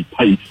have the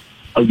pace,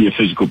 only a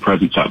physical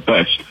presence at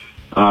best.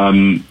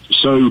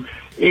 So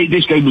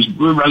this game was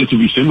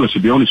relatively similar, to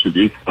be honest with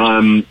you.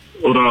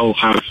 Ural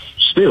have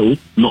still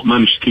not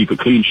managed to keep a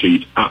clean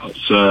sheet at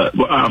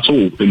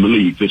all in the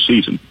league this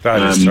season.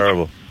 That is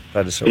terrible.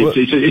 That is terrible.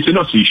 It's an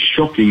utterly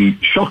shocking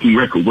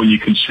record when you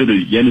consider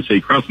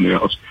Yenisei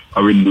Krasnodar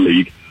are in the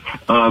league.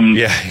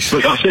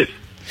 But that's it.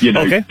 You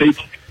know, okay.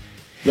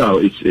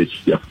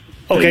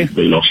 Okay.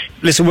 They lost.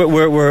 Listen,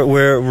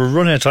 we're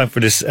running out of time for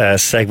this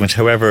segment.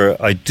 However,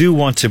 I do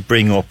want to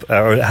bring up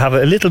or have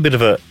a little bit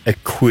of a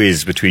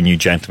quiz between you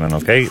gentlemen.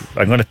 Okay,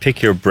 I'm going to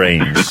pick your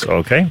brains.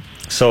 Okay.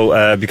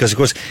 So, because of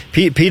course,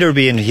 Peter he'll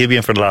be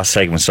in for the last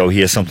segment, so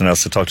he has something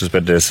else to talk to us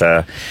about this.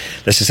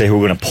 Let's just say who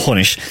we're going to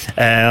punish.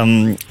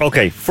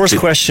 Okay, first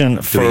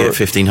question for... Do we get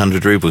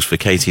 1,500 rubles for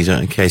Katie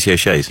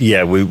O'Shea's?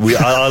 Yeah,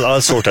 I'll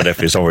sort that out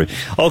for you, don't worry.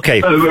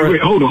 Okay. Wait,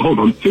 hold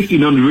on.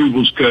 1,500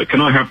 rubles, can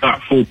I have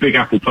that for Big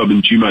Apple Pub,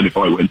 and do you mind if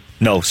I win?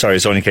 No, sorry,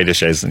 it's only Katie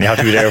O'Shea's, and you have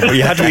to be there.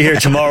 You have to be here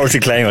tomorrow to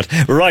claim it.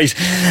 Right.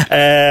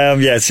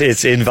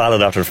 It's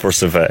invalid after the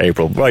 1st of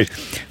April. Right.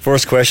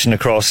 First question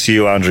across to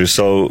you, Andrew.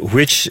 So,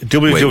 which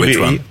WWE... Wait, which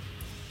one?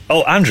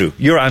 Oh, Andrew.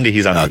 You're Andy,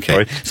 he's Andrew. Okay.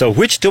 Right. So,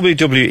 which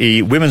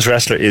WWE women's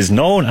wrestler is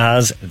known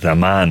as The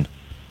Man?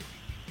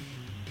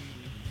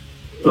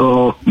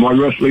 Oh, my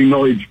wrestling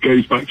knowledge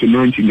goes back to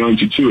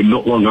 1992 and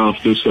not long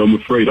after, so I'm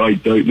afraid I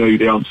don't know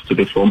the answer to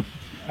this one.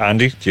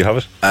 Andy, do you have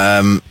it?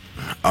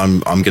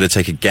 I'm going to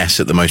take a guess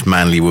at the most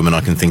manly woman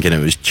I can think of. It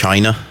was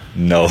China.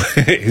 No,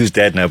 who's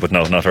dead now, but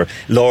no, not her.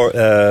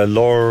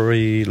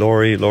 Lori.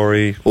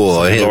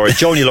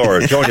 Joni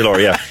Laurer,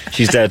 yeah,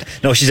 she's dead.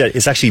 No, she's dead.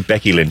 It's actually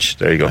Becky Lynch.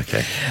 There you go.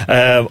 Okay.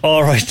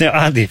 All right, now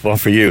Andy, one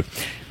for you.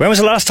 When was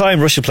the last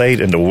time Russia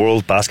played in the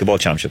World Basketball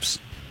Championships?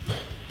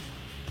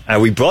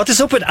 We brought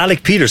this up with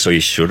Alec Peters, so you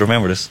should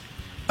remember this.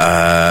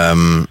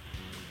 Oh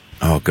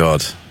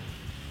God,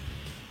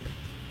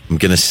 I'm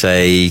going to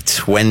say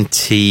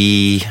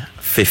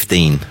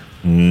 2015.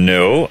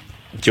 No.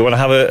 Do you want to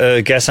have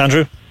a guess,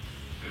 Andrew?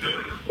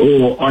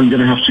 Oh, I'm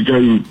going to have to go...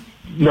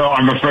 No,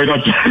 I'm afraid I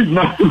don't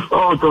know.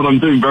 Oh, God, I'm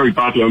doing very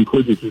badly on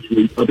quizzes this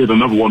week. I did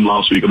another one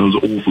last week and I was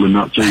awful in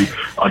that too.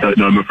 I don't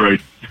know, I'm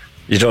afraid.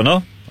 You don't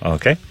know?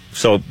 Okay.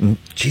 So,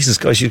 Jesus,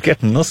 guys, you're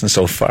getting nothing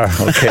so far.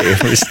 Okay,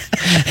 it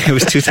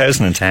was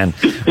 2010.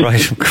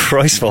 Right,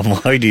 Christ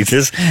almighty.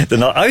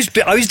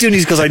 I was doing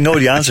these because I know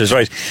the answers,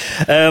 right.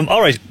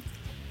 All right.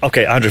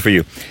 Okay, Andrew, for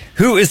you.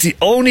 Who is the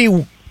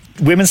only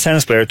women's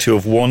tennis player to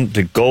have won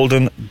the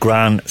Golden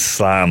Grand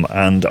Slam?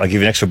 And I'll give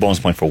you an extra bonus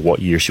point for what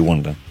year she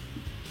won them.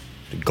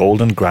 The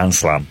Golden Grand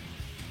Slam.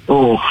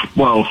 Oh,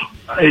 well,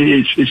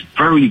 it's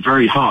very,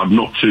 very hard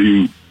not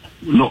to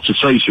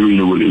say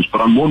Serena Williams,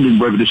 but I'm wondering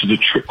whether this is a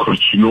trick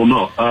question or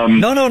not.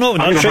 No, not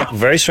a trick.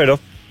 Very straight up.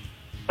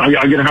 I'm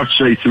going to have to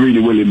say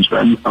Serena Williams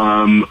then,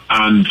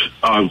 and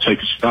I'll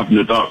take a stab in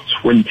the dark.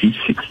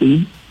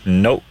 2016.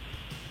 No,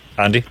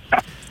 Andy.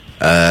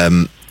 I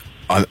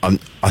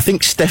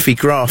think Steffi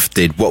Graf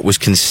did what was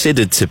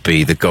considered to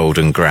be the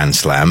Golden Grand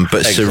Slam,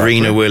 but Exactly.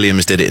 Serena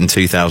Williams did it in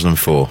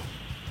 2004.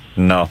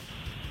 No.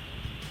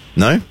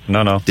 No?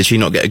 No. Did she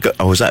not get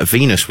was that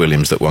Venus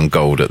Williams that won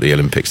gold at the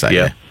Olympics that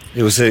year?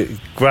 It was a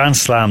Grand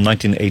Slam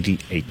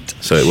 1988.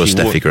 So it was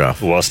Steffi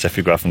Graf. It was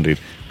Steffi Graf indeed.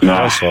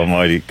 Christ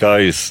almighty.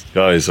 Guys,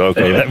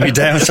 okay, let me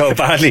down so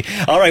badly.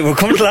 All right, we're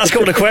coming to the last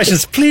couple of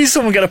questions. Please,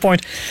 someone get a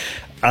point.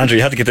 Andrew,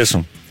 you had to get this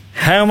one.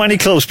 How many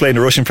clubs play in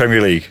the Russian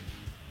Premier League?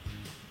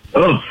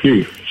 Oh,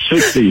 phew.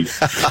 16.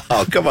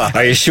 Oh, come on.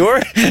 Are you sure?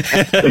 Don't say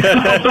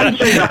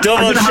that.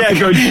 Double I'm check. have to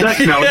go check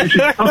now. This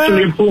is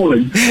utterly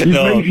appalling.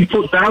 You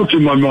put doubt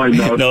in my mind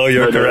now. No,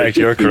 you're correct.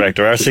 You're correct.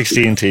 There are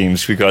 16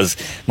 teams because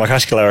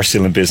Makashkala are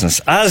still in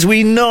business. As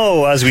we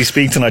know, as we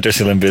speak tonight, they're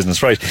still in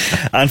business. Right.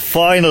 And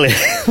finally,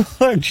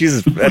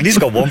 Jesus, at least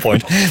got 1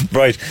 point.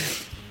 Right.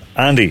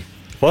 Andy,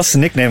 what's the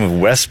nickname of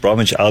West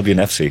Bromwich Albion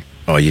FC?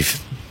 Oh, you've...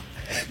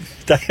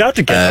 I had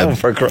to get that one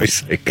for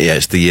Christ's sake. Yeah,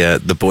 it's the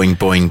boing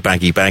boing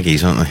baggy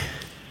baggies, aren't they?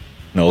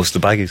 No, it's the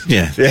Baggies.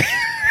 Yeah.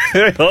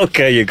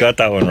 Okay, you got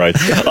that one right.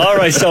 All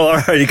right,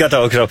 you got that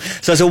one.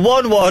 So it's a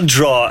 1-1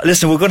 draw.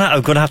 Listen, I'm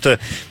gonna have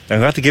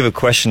to give a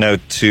question out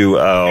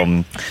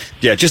to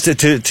just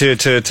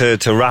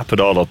to wrap it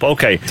all up.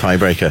 Okay.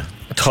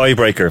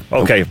 Tiebreaker.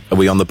 Okay. Are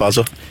we on the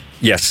buzzer?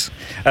 Yes.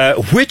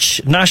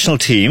 Which national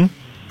team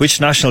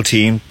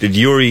did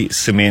Yuri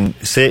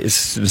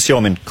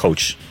Semin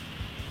coach?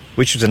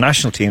 Which was the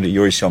national team that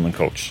Yuri Semin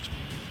coached?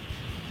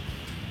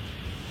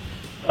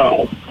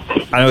 Oh.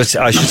 I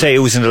should say it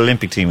was an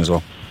Olympic team as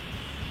well.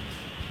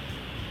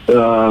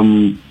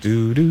 I'm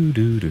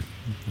going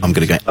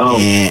to go.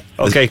 Oh.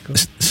 Okay.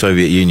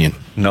 Soviet Union.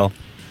 No.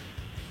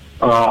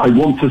 I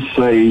want to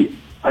say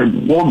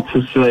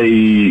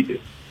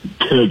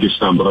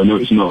Kyrgyzstan, but I know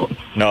it's not.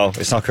 No,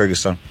 it's not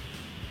Kyrgyzstan.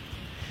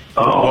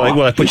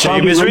 Will I put you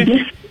in misery?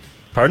 Arabia?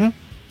 Pardon?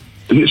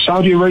 Is it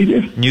Saudi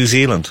Arabia? New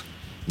Zealand.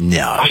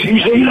 No.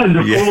 New Zealand,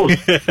 of course.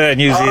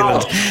 New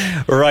Zealand.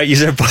 Right,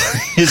 you're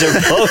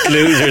both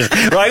losers.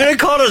 Right, I'm going to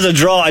call it a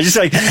draw.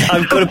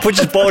 I'm going to put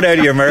you both out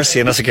of your mercy,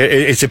 and that's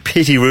okay. It's a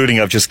pity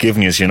ruling I've just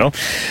given you,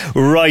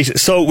 Right,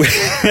 so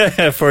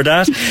for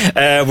that,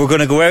 we're going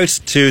to go out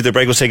to the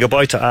break. We'll say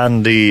goodbye to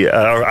Andy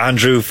or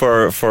Andrew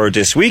for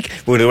this week.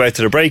 We're going to go out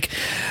to the break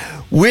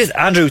with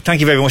Andrew.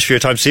 Thank you very much for your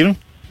time, Stephen.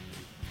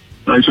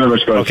 Thanks very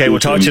much, guys. Okay, we'll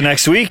talk to you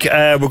next week.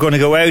 We're going to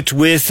go out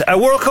with a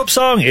World Cup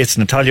song. It's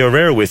Natalia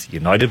Herrera with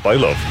United by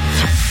Love.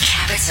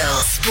 Capital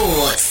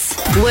Sports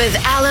with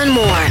Alan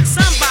Moore.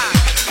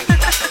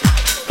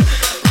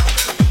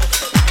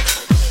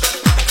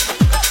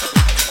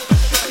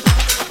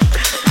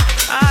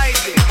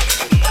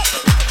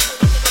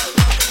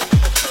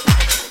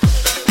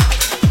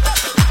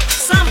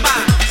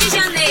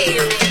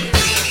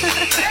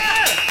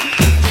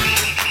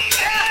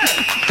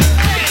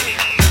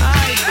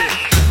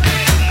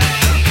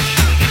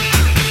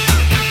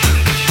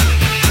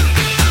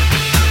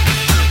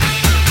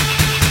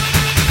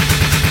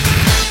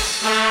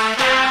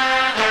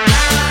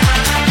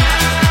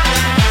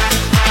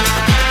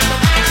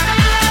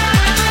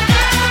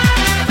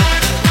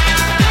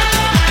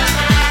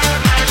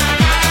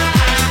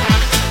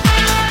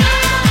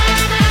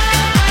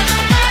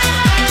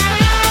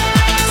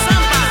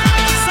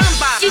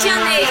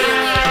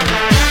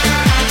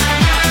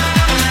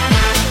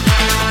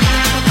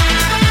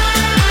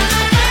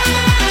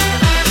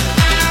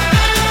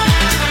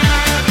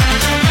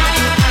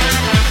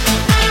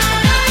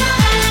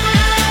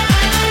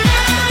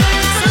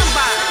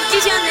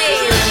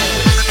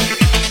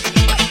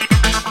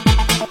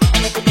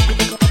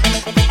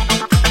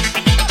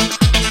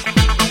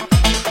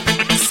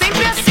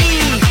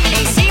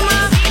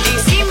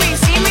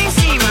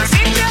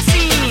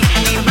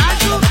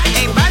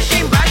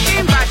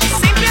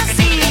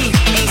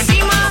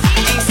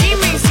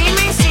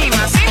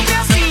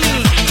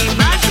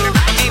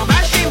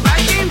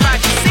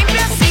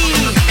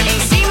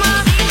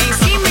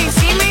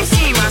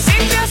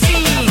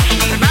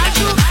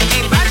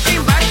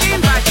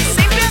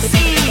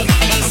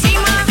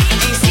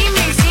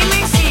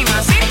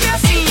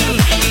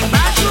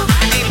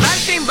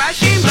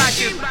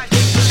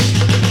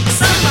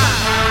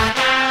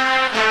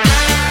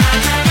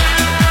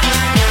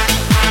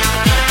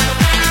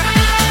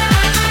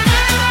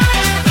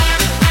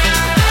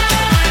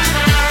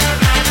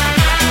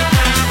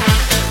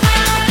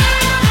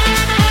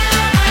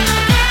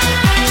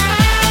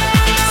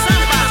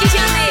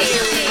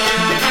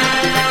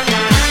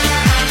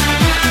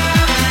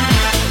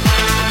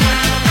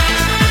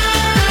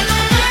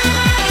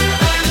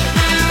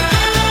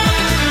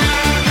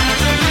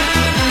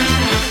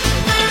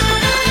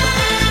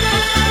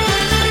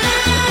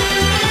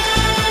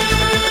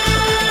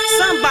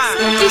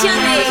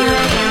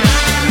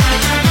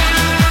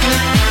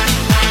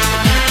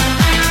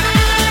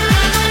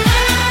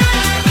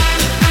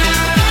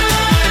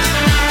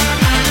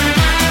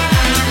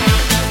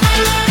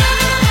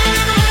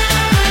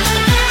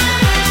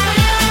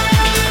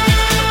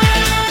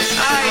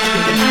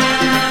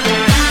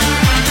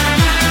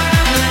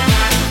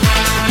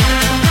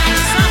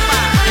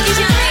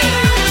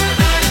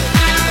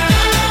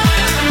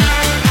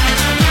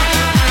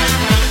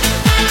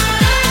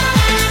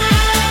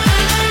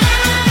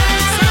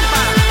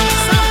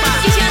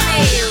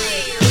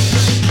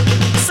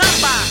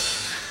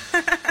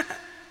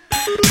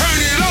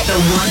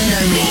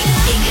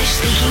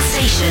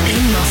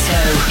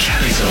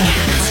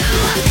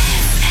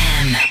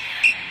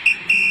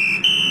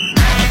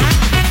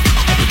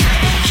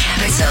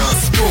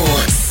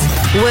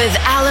 with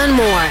Alan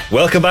Moore.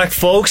 Welcome back,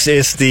 folks.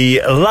 It's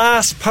the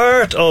last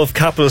part of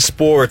Capital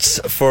Sports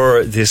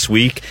for this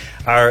week.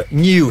 Our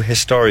new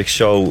historic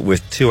show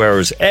with 2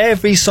 hours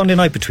every Sunday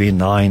night between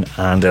 9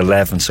 and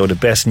 11. So the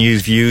best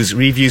news, views,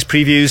 reviews,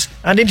 previews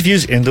and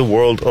interviews in the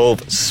world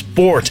of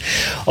sport.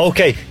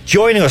 Okay,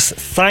 joining us,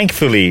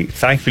 thankfully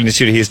in the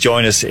studio, he's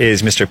joined us,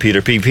 is Mr.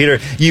 Peter P. Peter,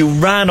 you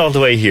ran all the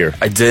way here.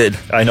 I did.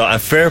 I know,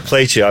 and fair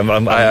play to you.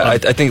 I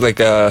think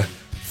like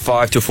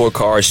 5 to 4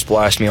 cars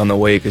splashed me on the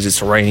way because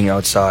it's raining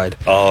outside.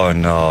 Oh,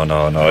 no.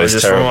 I was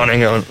It's just terrible.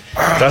 running on.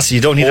 You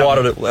don't need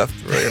water that. that left,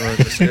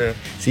 right? Yeah.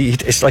 See,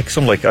 it's like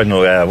some, like, I don't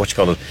know, what you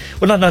call it.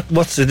 Well, not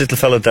what's the little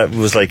fella that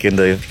was like in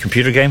the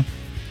computer game?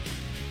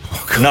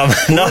 No,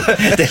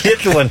 the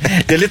little one,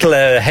 the little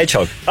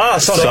hedgehog.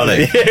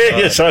 Sonic.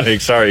 Yeah,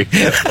 Sonic, sorry.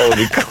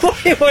 Holy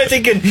what am I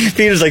thinking?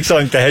 Peter's like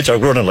Sonic the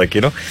Hedgehog running, like,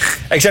 you know?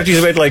 Except he's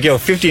about, like,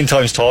 15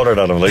 times taller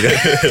than him. Like,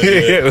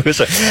 it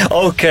was like,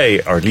 okay,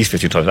 or at least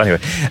 15 times. Anyway,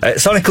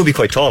 Sonic could be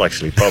quite tall,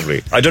 actually,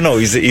 probably. I don't know,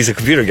 he's a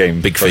computer game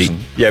Big person.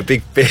 feet. Yeah,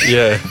 big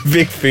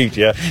big feet,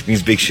 yeah.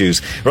 Means big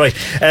shoes. Right,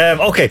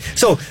 okay,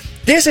 so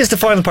this is the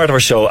final part of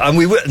our show, and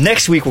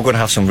next week we're going to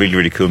have some really,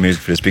 really cool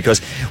music for this,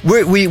 because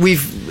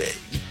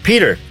we've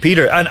Peter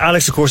and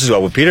Alex, of course, as well.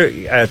 Well,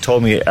 Peter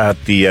told me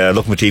at the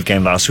Lokomotiv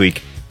game last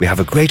week, we have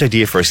a great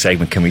idea for a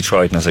segment, can we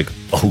try it? And I was like,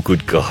 oh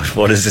good God,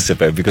 what is this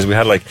about? Because we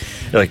had like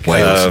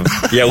Wales.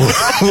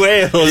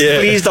 Wales,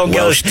 please don't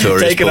Welsh get us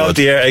tourist taken out board.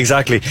 the air.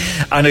 Exactly.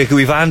 And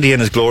we've Andy and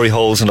his glory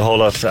holes and the whole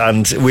lot,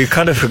 and we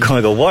kind of going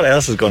to go, what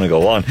else is going to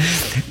go on?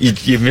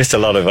 You've missed a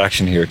lot of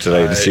action here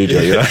today in the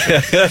studio, you know?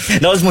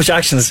 Not as much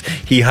action as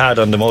he had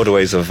on the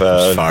motorways of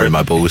Firing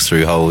my balls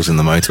through holes in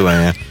the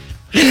motorway, yeah.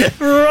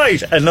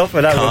 Right, enough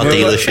of that. Car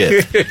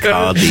dealership.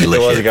 Car It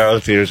was a dealership. car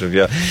dealership,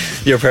 yeah.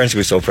 Your parents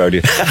will be so proud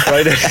of you.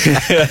 Right.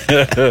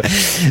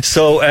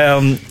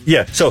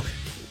 So,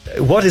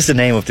 what is the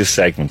name of this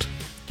segment?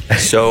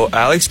 So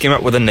Alex came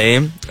up with a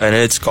name, and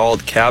it's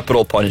called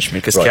Capital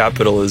Punishment, because Right.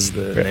 capital is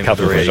the name Capital of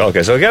the Punishment. radio.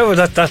 Okay, so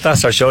again,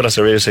 that's our show, that's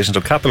our radio station,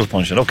 so Capital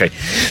Punishment. Okay,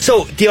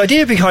 so the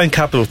idea behind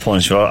Capital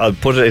Punishment, I'll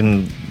put it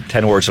in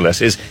 10 words or less,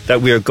 is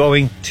that we are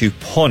going to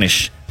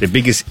punish the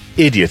biggest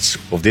idiots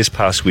of this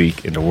past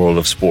week in the world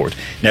of sport.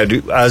 Now,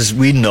 as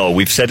we know,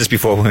 we've said this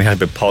before when we had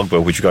with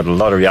Pogba, which got a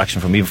lot of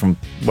reaction from, even from,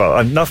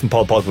 well, not from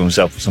Paul Pogba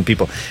himself, some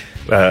people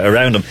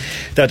around him,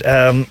 that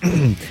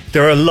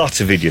there are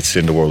lots of idiots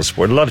in the world of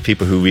sport. A lot of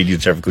people who really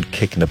deserve a good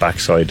kick in the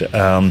backside.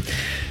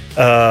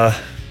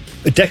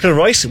 Declan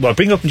Rice, well, I'll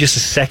bring it up in just a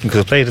second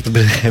because I played a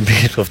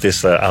bit of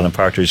this Alan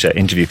Partridge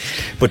interview.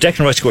 But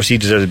Declan Rice, of course, he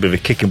deserves a bit of a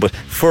kicking. But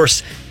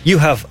first, you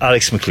have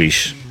Alex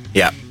McLeish.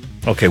 Yeah.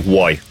 Okay,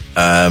 why?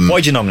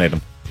 Why'd you nominate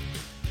him?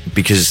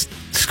 Because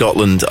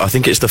Scotland, I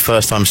think it's the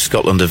first time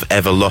Scotland have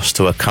ever lost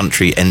to a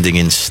country ending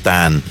in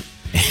Stan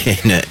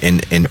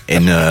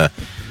in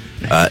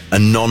a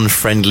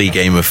non-friendly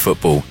game of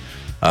football.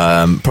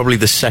 Probably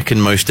the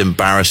second most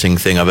embarrassing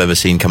thing I've ever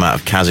seen come out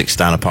of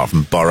Kazakhstan, apart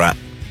from Borat.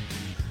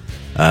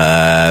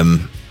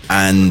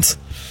 And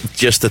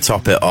just to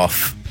top it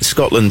off,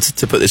 Scotland,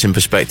 to put this in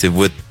perspective,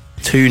 were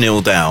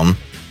 2-0 down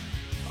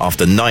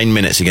after 9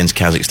 minutes against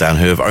Kazakhstan,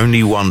 who have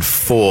only won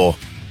 4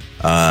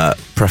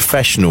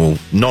 professional,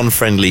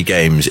 non-friendly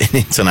games in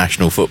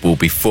international football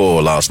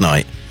before last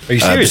night. Are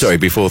you serious?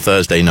 Before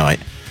Thursday night.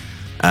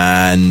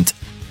 And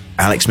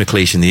Alex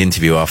McLeish in the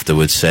interview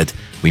afterwards said,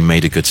 "We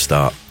made a good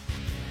start."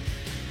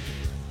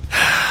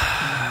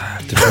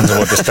 Depends on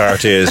what the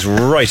start is.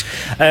 Right.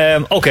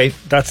 Okay,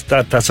 that's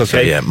okay. So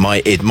yeah,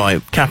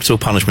 my capital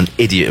punishment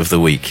idiot of the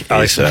week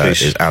Alex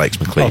McLeish. is Alex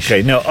McLeish.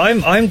 Okay, now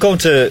I'm going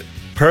to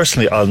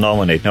personally, I'll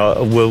nominate. Now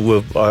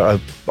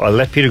I'll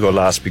let Peter go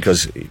last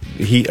because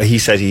he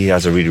said he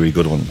has a really, really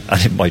good one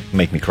and it might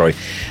make me cry.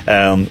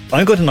 I'm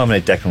going to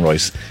nominate Declan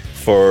Rice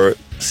for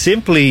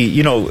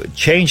simply,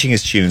 changing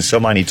his tune so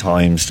many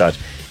times that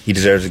he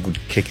deserves a good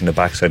kick in the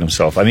backside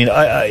himself. I mean,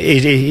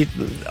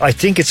 I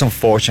think it's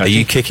unfortunate. Are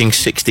you kicking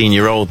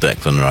 16-year-old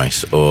Declan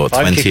Rice or 20-year-old?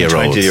 I'm kicking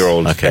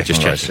 20-year-old. Okay, Declan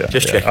just Rice, check. yeah.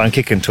 Just check. I'm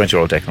kicking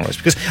 20-year-old Declan Rice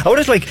because I would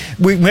have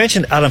we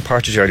mentioned Alan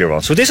Partridge earlier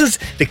on. So this is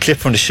the clip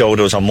from the show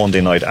that was on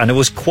Monday night, and it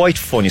was quite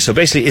funny. So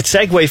basically, it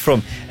segued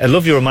from a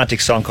lovely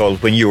romantic song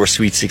called "When You Were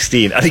Sweet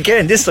 16," and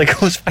again, this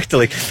goes back to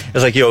it's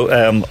like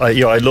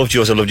I loved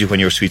you as I loved you when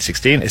you were sweet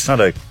 16. It's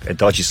not a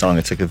dodgy song.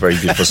 It's like a very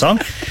beautiful song.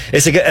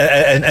 It's like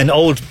an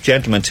old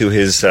gentleman to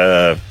his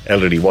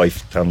elderly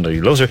wife, telling that he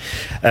loves her,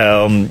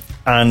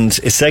 and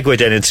it segued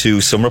then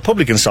into some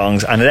Republican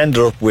songs, and it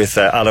ended up with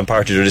Alan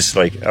Partridge,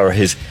 or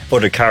his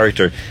other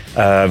character,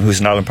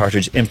 who's an Alan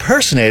Partridge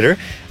impersonator,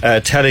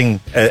 telling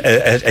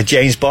a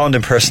James Bond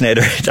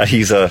impersonator that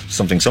he's a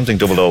something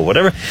 00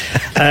 whatever,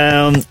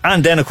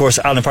 and then of course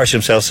Alan Partridge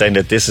himself saying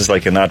that this is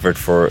like an advert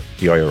for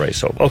the IRA.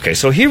 So okay,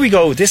 so here we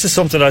go. This is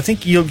something I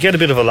think you'll get a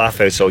bit of a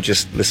laugh out, so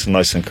just listen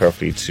nice and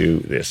carefully to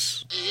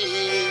this.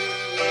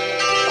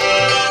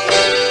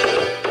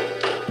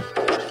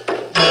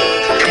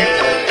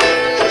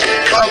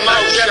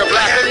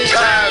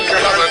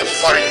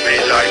 Fight me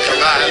like a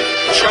man.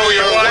 Show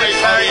your wife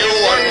how you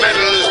won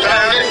medals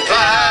down in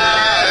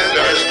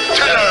Flanders.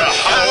 Tell her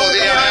how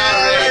the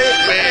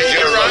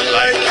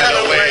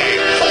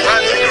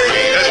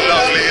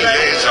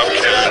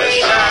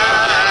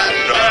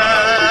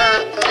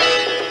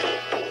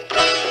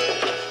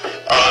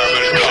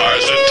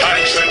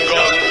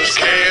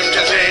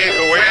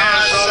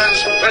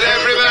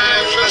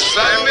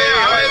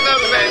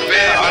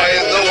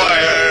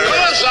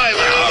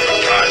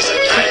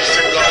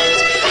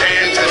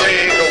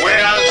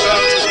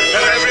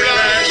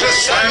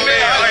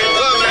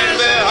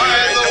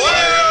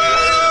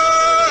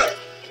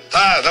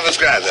That was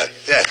grand, that.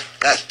 Yeah,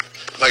 that.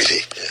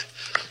 Mighty. Yeah.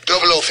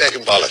 Double O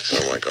fucking bollocks.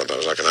 Oh my God, that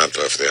was like an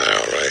anthem for the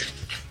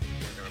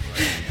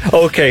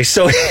IRA. Okay,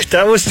 so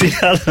that was the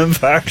Alan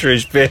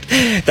Partridge bit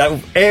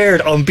that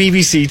aired on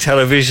BBC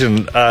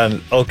television.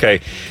 And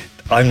okay,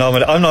 I'm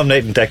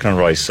nominating Declan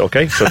Rice.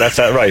 Okay, so that's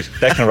that right,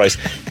 Declan Rice.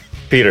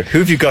 Peter, who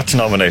have you got to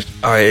nominate?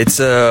 All right, it's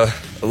a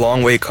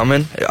long way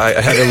coming. I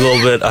had a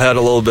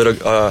little bit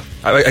of.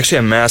 I actually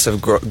had a massive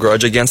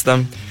grudge against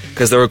them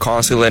because they were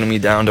constantly letting me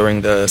down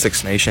during the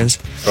Six Nations.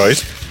 Right.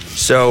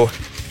 So,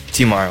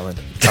 Team Ireland.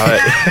 So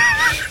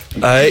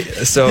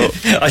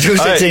I do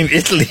say Team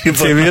Italy.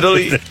 Team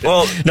Italy.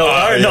 Well,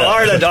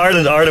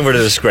 Ireland were the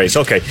disgrace.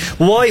 Okay,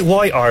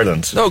 why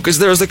Ireland? No, because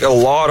there was like a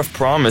lot of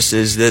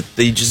promises that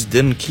they just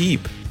didn't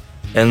keep,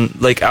 and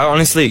like I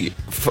honestly,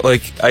 I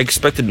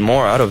expected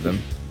more out of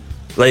them.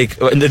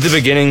 Like at the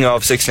beginning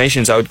of Six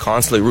Nations, I would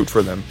constantly root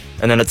for them,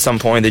 and then at some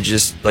point they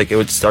just it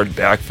would start to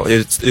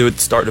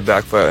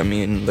backfire. I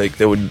mean, like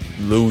they would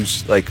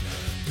lose like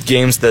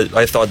games that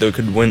I thought they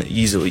could win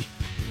easily.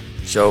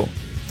 So.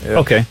 Yeah.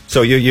 Okay,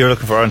 so you're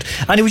looking for Ireland.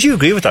 Andy, would you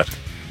agree with that?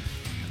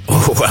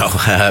 Oh,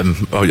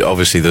 well,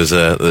 obviously there's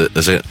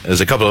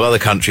a couple of other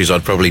countries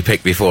I'd probably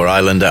pick before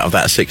Ireland out of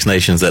that Six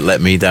Nations that let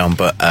me down,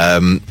 but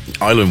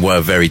Ireland were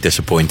very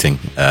disappointing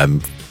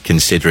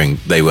considering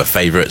they were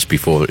favourites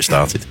before it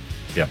started.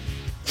 Yeah.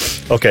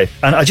 Okay,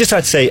 and I just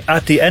had to say,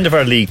 at the end of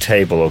our league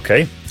table,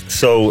 okay,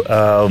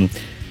 so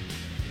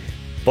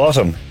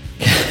bottom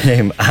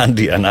came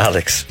Andy and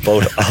Alex,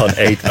 both on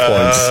 8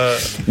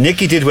 points.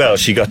 Nikki did well,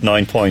 she got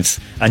 9 points.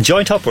 And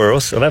joint top were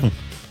us, 11.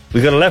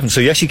 We got 11,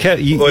 so you actually can't.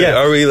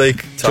 Are we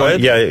like tied?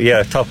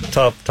 Yeah, top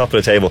of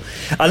the table.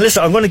 And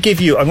listen, I'm going to give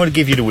you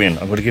the win.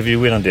 I'm going to give you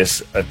a win on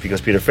this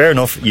because Peter, fair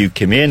enough, you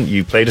came in,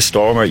 you played a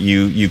stormer,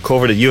 you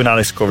covered it, you and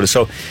Alex covered it.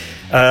 So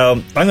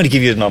I'm going to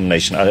give you the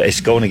nomination.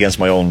 It's going against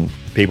my own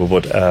people,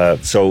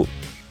 but so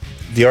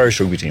the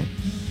Irish rugby team.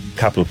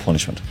 Capital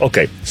punishment.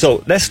 Okay,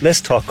 so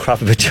let's talk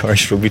crap about the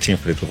Irish rugby team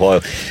for a little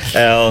while.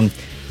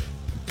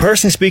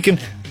 Personally speaking,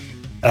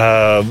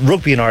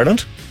 rugby in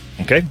Ireland,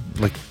 okay,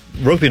 like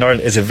rugby in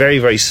Ireland is a very,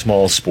 very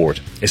small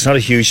sport. It's not a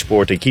huge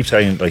sport. They keep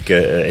saying like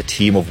a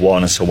team of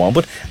one and so on,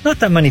 but not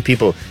that many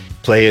people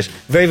play it.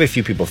 Very, very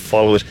few people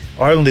follow it.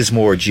 Ireland is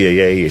more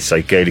GAA. It's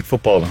like Gaelic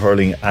football and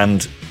hurling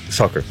and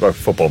soccer or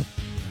football,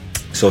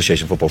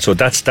 association football. So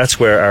that's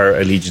where our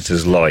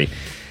allegiances lie.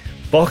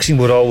 Boxing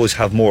would always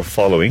have more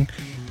following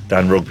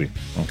than rugby.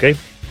 Okay,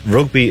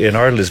 rugby in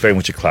Ireland is very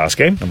much a class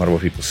game, no matter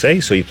what people say.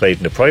 So you play it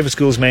in the private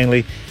schools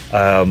mainly,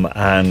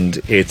 and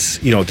it's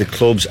the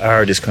clubs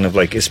are this kind of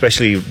like,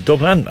 especially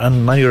Dublin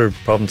and many other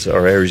provinces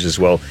or areas as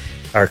well,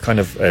 are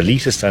kind of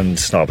elitist and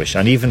snobbish,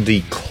 and even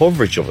the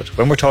coverage of it.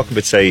 When we're talking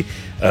about say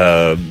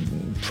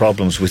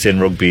problems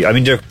within rugby, I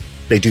mean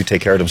they do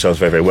take care of themselves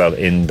very, very well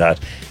in that.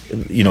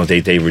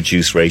 They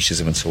reduce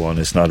racism and so on.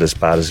 It's not as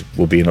bad as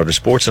will be in other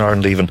sports in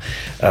Ireland even,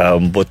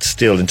 but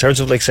still, in terms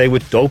of like say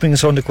with doping and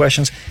so on, the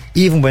questions,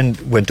 even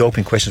when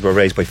doping questions were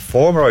raised by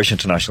former Irish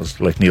internationals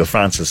like Neil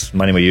Francis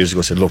many years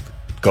ago, said, look,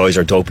 guys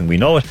are doping, we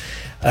know it,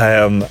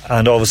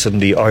 and all of a sudden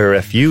the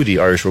IRFU, the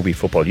Irish Rugby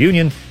Football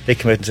Union, they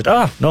came out and said,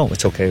 no,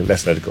 it's okay,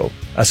 let's let it go.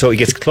 And so it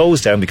gets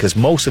closed down because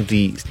most of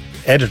the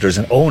editors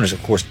and owners,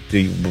 of course,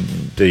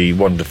 the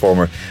one of the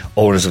former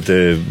owners of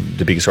the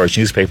biggest Irish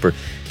newspaper,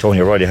 Tony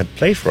O'Reilly, had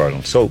played for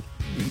Ireland. So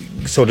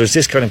there's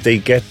this kind of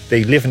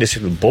they live in this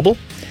little bubble,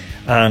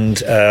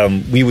 and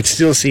we would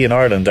still see in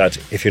Ireland that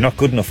if you're not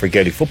good enough for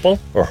Gaelic football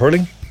or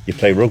hurling, you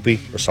play rugby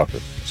or soccer.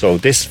 So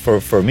this,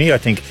 for me, I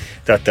think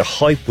that the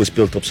hype was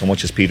built up so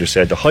much, as Peter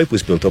said, the hype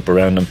was built up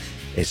around them.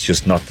 It's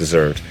just not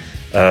deserved.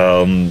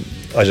 I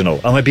don't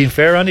know. Am I being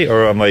fair, Andy,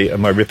 or am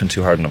I ripping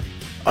too hard on them?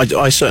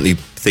 I certainly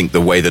think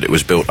the way that it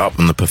was built up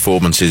and the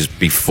performances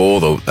before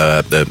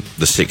the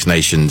Six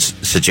Nations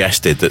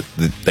suggested that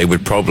they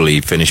would probably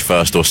finish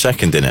first or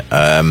second in it.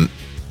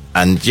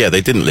 And yeah,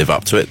 they didn't live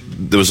up to it.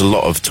 There was a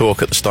lot of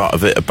talk at the start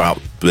of it about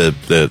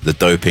the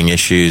doping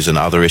issues and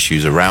other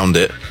issues around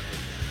it.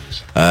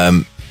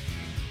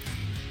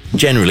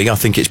 Generally, I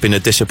think it's been a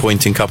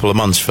disappointing couple of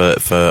months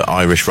for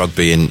Irish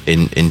rugby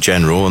in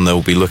general, and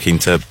they'll be looking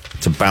to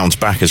bounce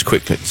back as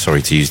quickly.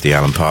 Sorry to use the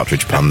Alan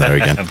Partridge pun there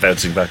again.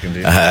 Bouncing back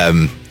indeed.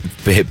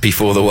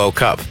 Before the World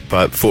Cup,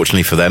 but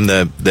fortunately for them,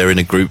 they're in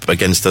a group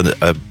against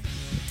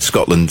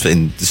Scotland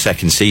in the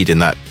second seed in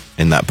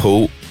that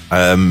pool,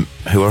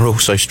 who are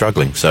also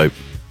struggling. So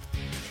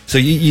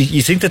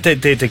you think that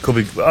they could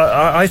be?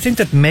 I think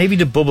that maybe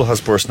the bubble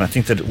has burst, and I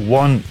think that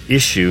one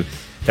issue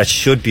that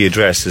should be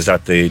addressed is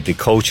that the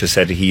coach has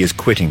said that he is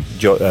quitting,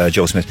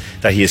 Joe Smith,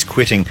 that he is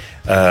quitting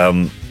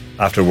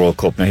after the World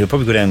Cup. Now he'll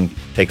probably go down and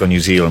take on New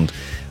Zealand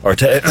or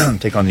take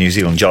on the New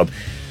Zealand job,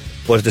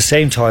 but at the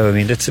same time, I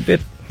mean, it's a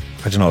bit,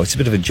 I don't know, it's a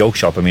bit of a joke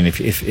shop. I mean, if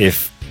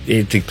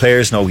the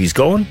players know he's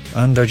going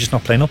and they're just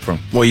not playing up for him.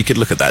 Well, you could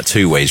look at that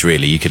two ways,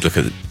 really. You could look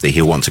at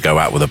he'll want to go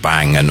out with a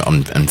bang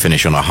and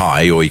finish on a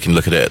high, or you can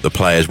look at it, the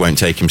players won't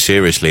take him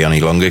seriously any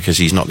longer because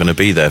he's not going to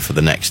be there for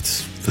the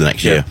next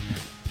year.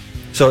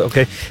 So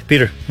okay,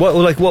 Peter, what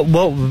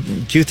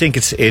do you think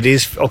it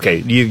is? Okay,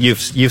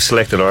 you've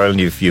selected Ireland.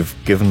 You've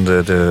given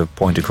the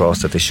point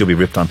across that they should be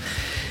ripped on.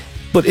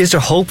 But is there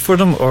hope for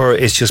them, or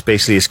it's just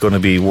basically it's going to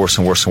be worse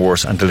and worse and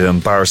worse until they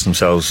embarrass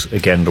themselves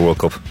again in the World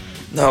Cup?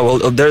 No,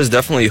 well, there's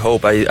definitely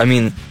hope. I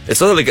mean,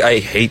 it's not like I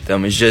hate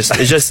them. It's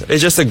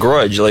just a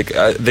grudge. Like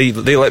they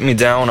let me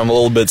down. I'm a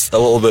little bit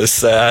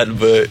sad,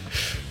 but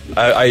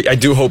I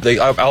do hope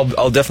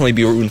I'll definitely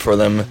be rooting for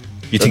them.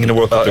 You think in the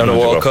World Cup? In the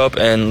World Cup,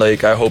 and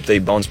like I hope they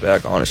bounce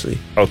back. Honestly,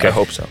 okay, I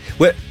hope so.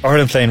 Well,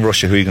 Ireland playing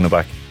Russia. Who are you going to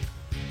back?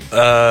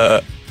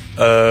 I'm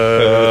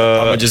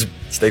gonna just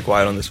stay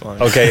quiet on this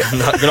one. Okay,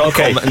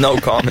 no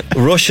comment.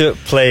 Russia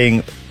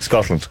playing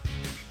Scotland.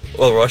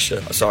 Well,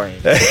 Russia. Sorry.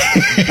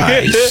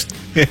 Nice.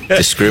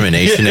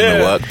 Discrimination in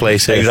the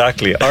workplace. Here.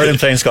 Exactly. Ireland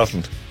playing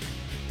Scotland.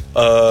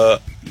 I'm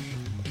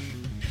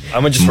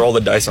gonna just roll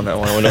the dice on that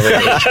one.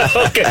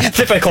 Okay,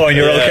 flip a coin.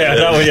 You're okay.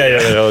 That one,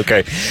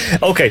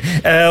 okay.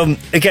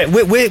 Again,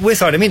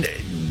 with Ireland, I mean,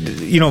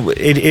 you know,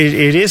 it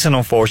is an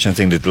unfortunate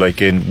thing that, like,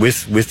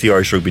 with the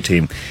Irish rugby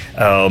team,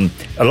 a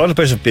lot of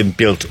players have been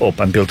built up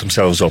and built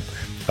themselves up,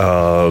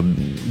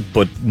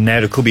 but now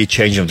there could be a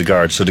change of the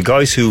guard. So the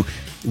guys who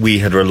we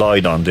had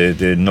relied on,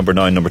 the number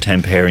 9, number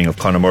 10 pairing of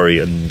Conor Murray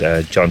and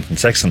Jonathan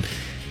Sexton,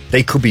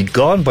 they could be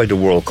gone by the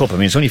World Cup. I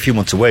mean, it's only a few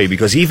months away,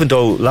 because even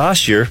though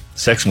last year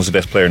Sexton was the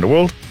best player in the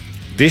world,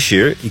 this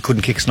year he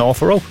couldn't kick a snarl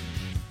for rope.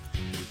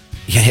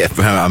 Yeah,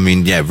 I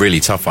mean, really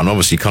tough one.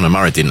 Obviously, Conor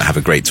Murray didn't have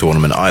a great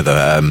tournament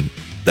either.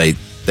 They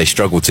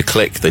struggled to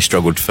click. They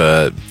struggled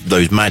for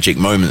those magic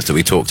moments that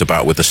we talked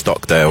about with the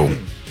Stockdale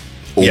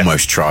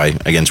almost try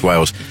against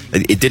Wales.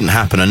 It didn't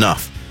happen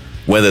enough.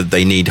 Whether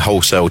they need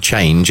wholesale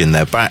change in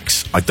their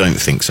backs, I don't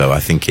think so.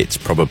 I think it's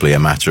probably a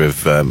matter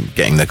of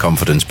getting their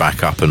confidence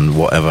back up and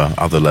whatever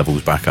other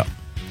levels back up.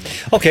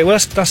 Okay, well,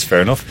 that's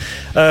fair enough.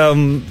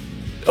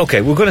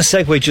 Okay, we're going to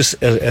segue just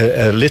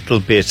a little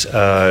bit. Let's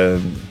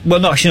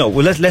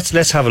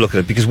have a look at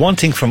it, because one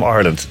thing from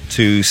Ireland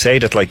to say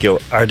that, like, you know,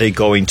 are they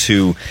going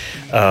to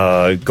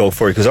go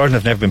for it? Because Ireland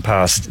have never been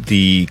past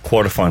the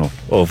quarterfinal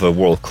of a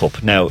World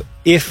Cup. Now,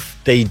 if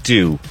they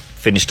do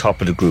finish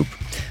top of the group,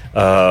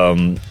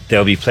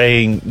 they'll be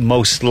playing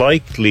most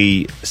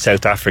likely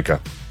South Africa,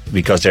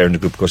 because they're in the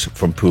group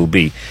from Pool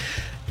B.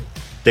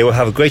 They will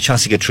have a great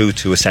chance to get through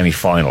to a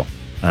semi-final,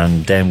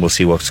 and then we'll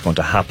see what's going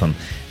to happen.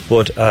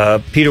 But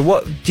Peter,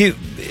 what do you?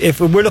 If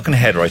we're looking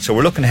ahead, right? So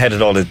we're looking ahead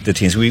at all the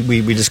teams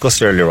we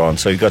discussed earlier on.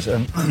 So you got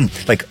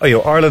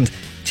Ireland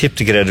tipped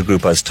to get out of the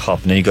group as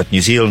top, and then you got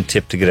New Zealand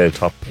tipped to get out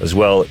top as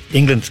well.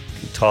 England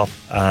top,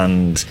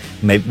 and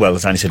maybe, well,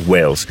 as Andy said,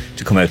 Wales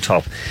to come out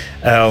top.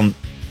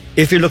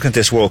 If you're looking at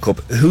this World Cup,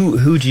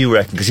 who do you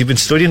reckon? Because you've been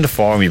studying the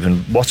form, you've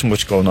been watching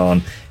what's going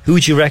on. Who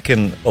do you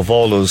reckon of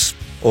all those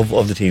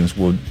of the teams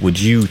would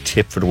you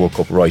tip for the World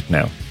Cup right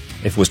now,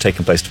 if it was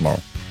taking place tomorrow?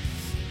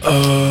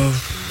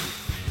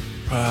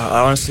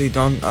 I honestly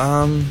don't.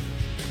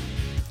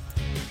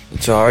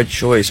 It's a hard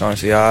choice,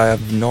 honestly. I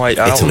have no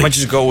idea. I'm gonna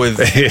just go with.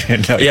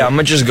 I'm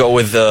gonna just go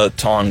with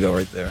Tonga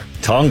right there.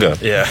 Tonga.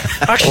 Yeah.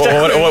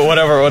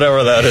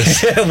 whatever that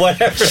is.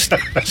 Whatever.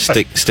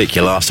 Stick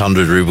your last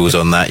 100 rubles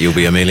on that. You'll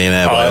be a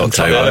millionaire by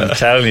October. I'm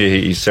telling you,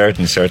 he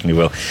certainly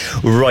will.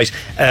 Right.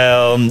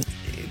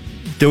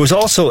 There was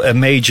also a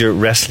major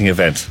wrestling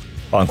event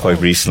on quite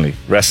recently,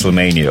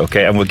 WrestleMania,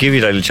 okay, and we'll give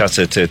you that little chance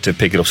to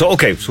pick it up. So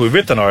we've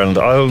ripped on Ireland.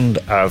 Ireland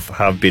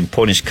have been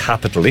punished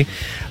capitally.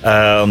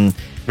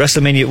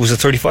 WrestleMania, was it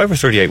 35 or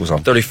 38 was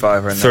on?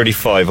 35 right now.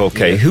 35,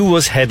 okay. Yeah. Who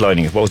was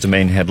headlining it? What was the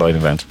main headline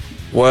event?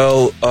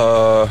 Well,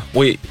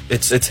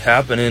 it's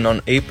happening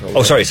on April.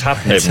 Oh, sorry, it's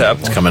happening.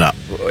 It's coming up.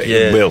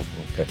 Yeah. It will.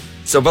 Okay.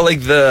 So, but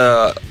like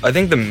I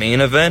think the main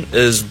event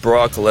is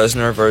Brock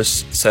Lesnar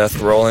versus Seth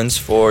Rollins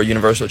for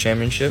Universal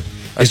Championship.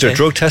 Is there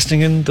drug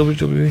testing in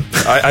WWE?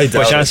 I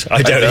doubt chance? it.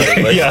 I doubt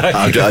it. Like, yeah.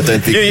 I don't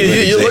think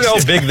you look how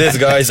big these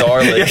guys are.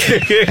 I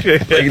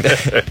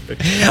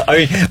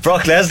mean,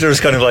 Brock Lesnar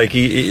is kind of like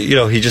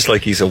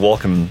he's a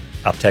walking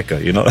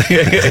Apteca, you know.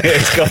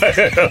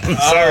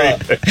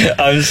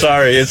 I'm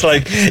sorry. It's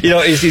like, you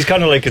know, he's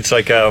kind of like, it's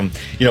like you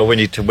know, when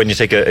you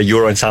take a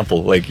urine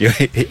sample, like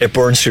it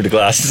burns through the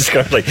glass. It's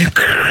kind of like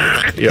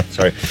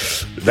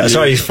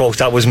sorry folks,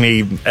 that was me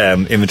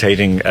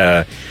imitating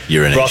Brock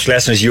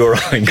Lesnar's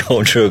urine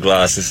going through a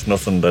glass. It's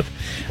nothing that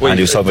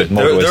Andy was talking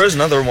about. There is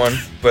another one,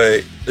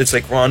 but it's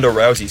like Ronda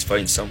Rousey's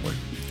fighting someone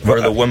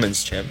for the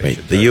women's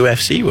championship. Wait, the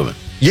UFC woman?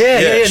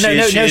 Yeah.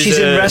 Now she's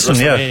in wrestling.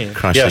 Yeah,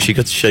 Christ, yeah.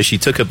 So she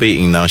took a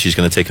beating. Now she's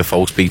going to take a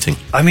false beating.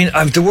 I mean,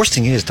 the worst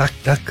thing is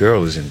that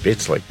girl is in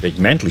bits. Like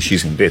mentally,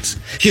 she's in bits.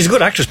 She's a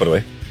good actress, by the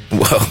way.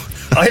 Well,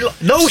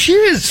 no, she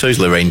is. So is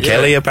Lorraine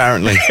Kelly,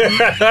 apparently.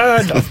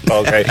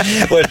 Okay,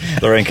 well,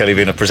 Lorraine Kelly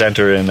being a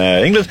presenter in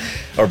England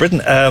or Britain,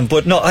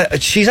 but no,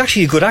 she's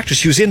actually a good actress.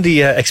 She was in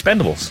the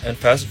Expendables and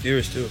Fast and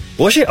Furious too.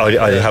 Was she?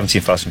 I haven't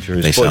seen Fast and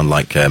Furious. They sound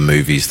like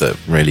movies that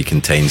really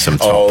contain some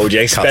top. Oh, the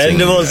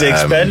Expendables! The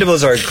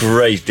Expendables are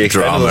great. The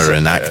drama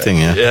and acting.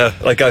 Yeah.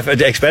 Like the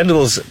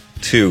Expendables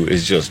 2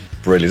 is just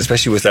brilliant,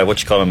 especially with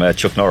what you call him,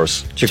 Chuck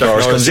Norris. Chuck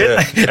Norris comes in.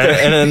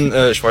 And then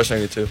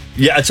Schwarzenegger too.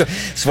 Yeah, I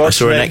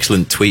saw an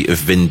excellent tweet of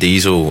Vin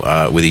Diesel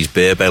with his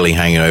beer belly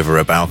hanging over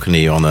a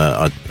balcony on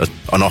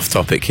an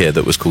off-topic here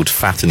that was called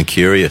Fat and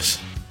Curious.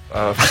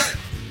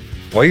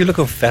 Why are you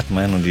looking for fat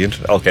man on the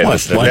internet? Okay, why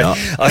not?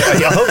 I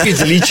hope you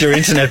delete your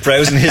internet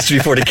browsing history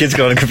before the kids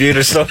go on a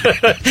computer, so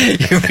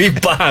you'll be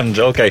banned.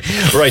 Okay,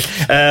 right.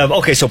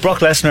 Okay, so Brock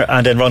Lesnar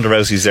and then Ronda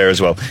Rousey's there as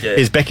well. Yeah.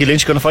 Is Becky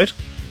Lynch going to fight?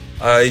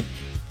 I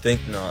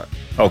think not.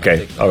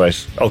 Okay, all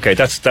right. Okay,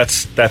 that's. I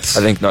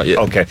think not yet.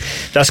 Okay,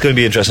 that's going to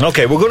be interesting.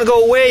 Okay, we're going to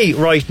go away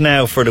right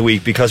now for the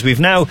week because we've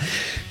now.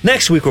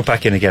 Next week we're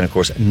back in again, of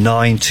course,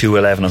 9 to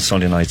 11 on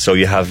Sunday night. So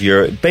you have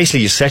you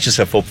set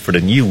yourself up for the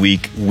new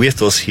week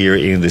with us here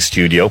in the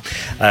studio,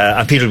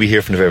 and Peter will be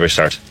here from the very, very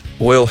start.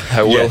 I will,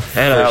 Yeah,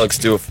 and Alex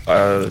too.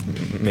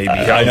 Maybe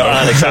I know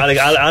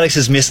Alex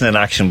is missing in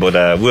action, but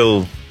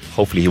we'll.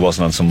 Hopefully he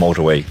wasn't on some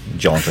motorway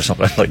jaunt or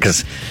something like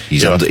because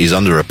he's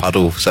under a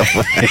puddle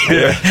somewhere.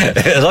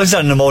 As long as he's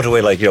not in a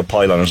motorway like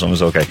pylon or something,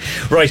 it's okay.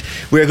 Right,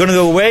 we're going to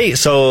go away.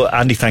 So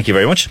Andy, thank you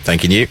very much.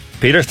 Thank you.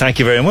 Peter, thank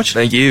you very much.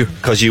 Thank you,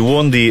 because you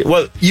won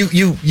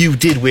you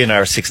did win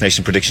our Six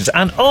Nation predictions,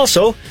 and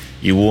also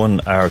you won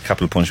our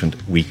Capital Punishment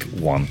Week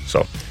 1.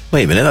 So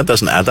wait a minute, that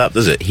doesn't add up,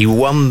 does it? He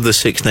won the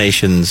Six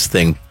Nations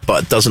thing,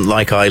 but doesn't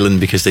like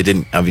Ireland because they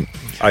didn't.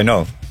 I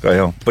know.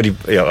 But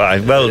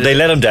they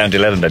let him down.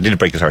 Didn't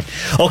break his heart.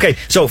 Okay,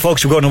 so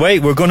folks, we're going away.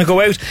 We're going to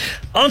go out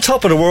on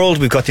top of the world.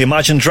 We've got the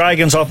Imagine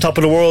Dragons on top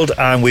of the world,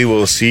 and we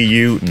will see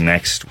you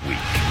next week.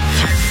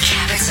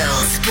 Capital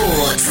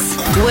Sports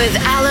with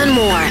Alan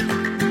Moore.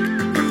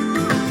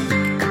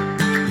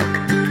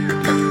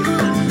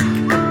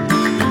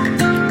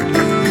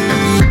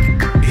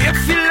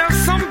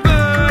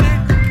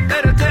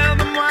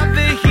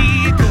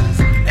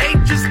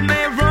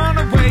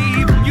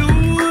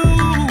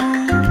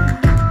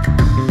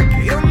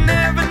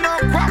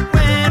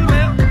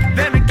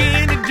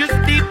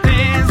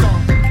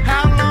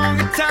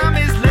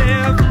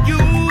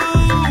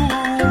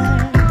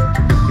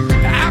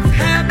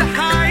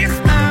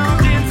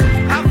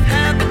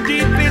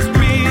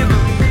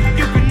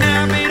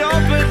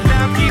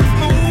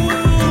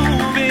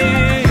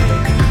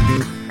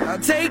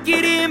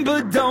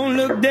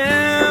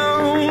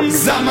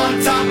 I'm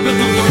on top of the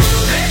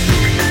world,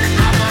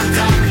 I'm on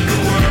top of the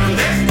world,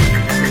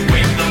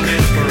 waiting on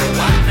this for a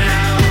while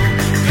now,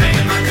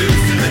 paying my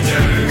dues to the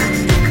dirt.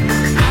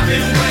 I've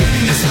been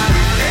waiting this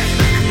hard,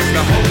 been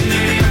holding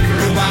it in for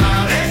a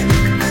while,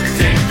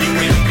 take you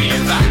with me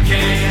if I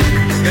can,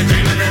 been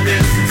dreaming of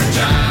this since a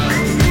child.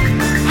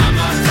 I'm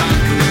on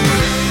top of the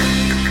world.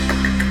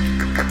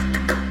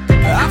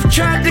 I've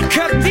tried to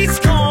cut these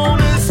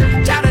corners,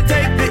 try to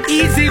take the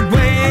easy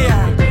way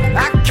out.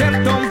 I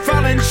kept on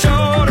falling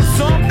short of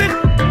something.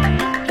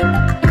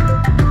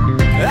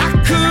 I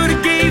could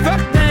have gave up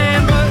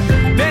then, but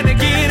then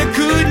again I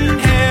couldn't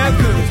have,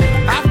 'cause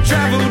I've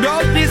traveled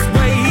all this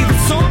way for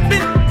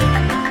something.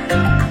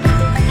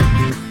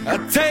 I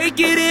take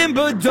it in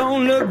but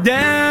don't look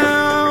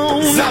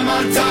down, 'cause I'm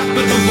on top of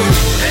the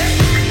world,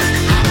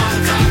 I'm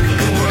on top of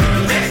the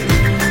world,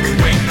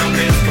 waiting on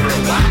this for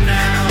a while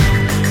now,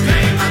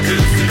 paying my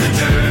dues to the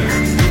dirt.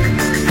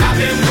 I've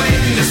been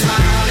waiting to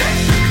smile,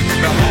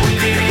 been holding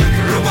it in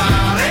for a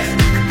while,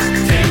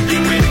 take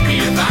you with me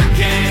if I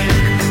can,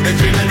 been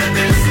dreaming of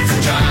this since a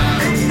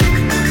child.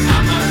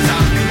 I'm on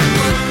top of the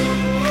world.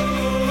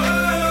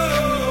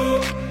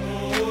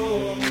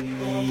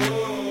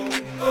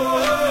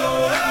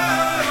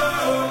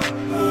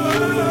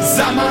 'Cause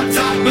I'm on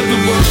top of the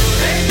world.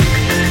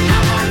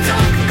 I'm on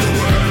top of the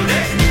world,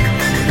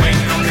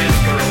 waiting on this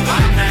for a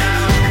while now,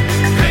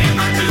 paying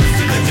my dues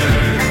to the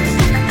dirt.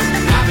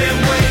 I've been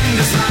waiting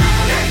to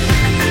smile,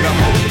 been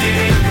holding it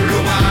in for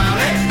a while,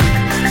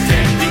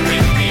 take you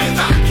with me if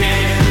I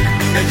can,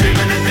 been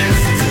dreaming of this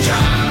since a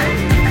child.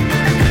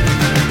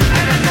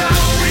 And I know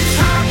it's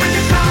hard when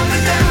you're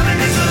falling down, and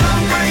it's a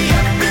long way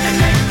up, and you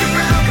make the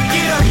ground, but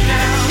get up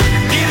now,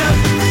 get up,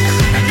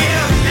 and get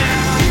up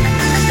now.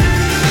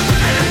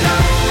 And I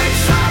know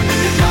it's hard when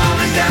you're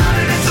falling down,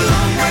 and it's a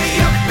long way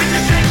up, and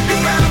you make the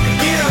ground, but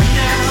get up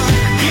now,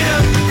 get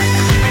up,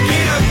 and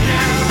get up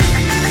now.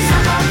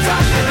 I'm on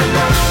top of the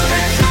world,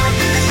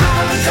 I'm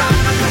on top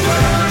of the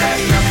world,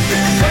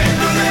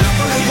 waiting on this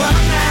for a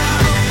while now,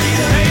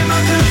 paying my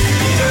dues to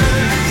the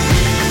dirt.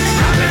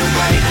 I've been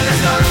waiting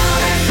this long,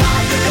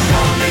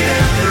 hold me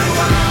there for a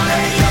while,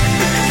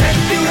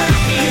 take you with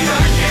me if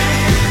I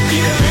can,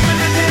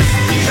 dreaming of this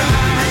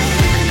child.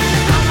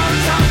 I'm on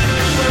top of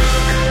the world.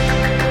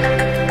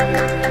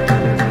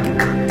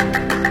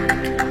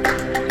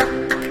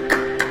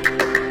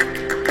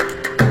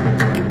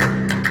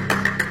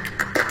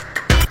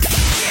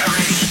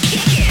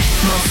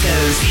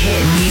 Moscow's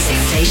hit music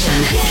station.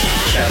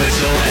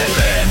 Capital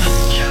FM.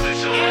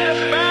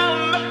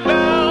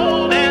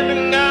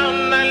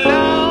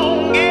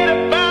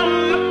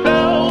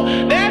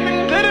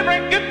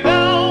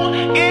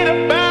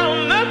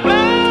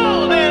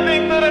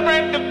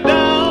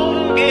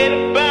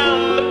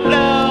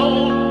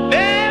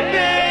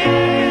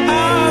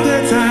 All the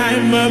time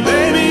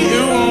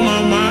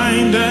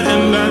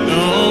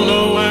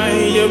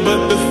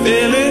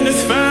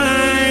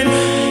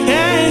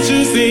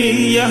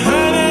see you,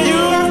 honey,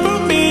 you are for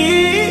me.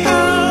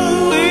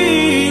 Oh, we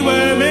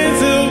were meant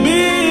to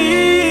be.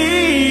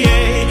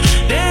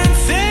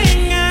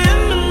 Dancing in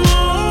the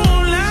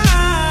moonlight,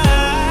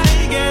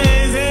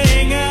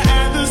 gazing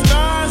at the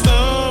stars so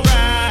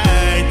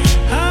bright,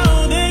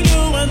 holding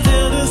you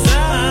until the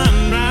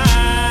sunrise,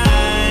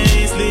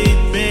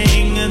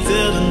 sleeping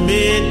until the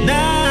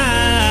midnight.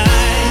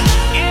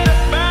 Get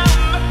up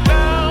on the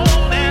floor,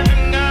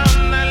 dancing all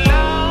night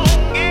long.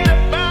 Get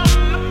up on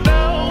the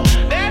floor,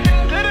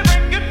 dancing to the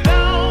break of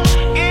dawn.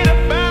 Get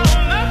up on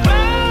the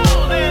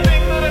floor,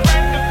 dancing to the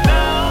break of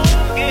dawn.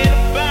 Get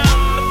up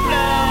on the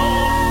floor,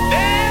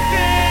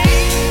 dancing.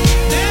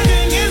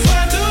 Dancing is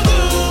what to do.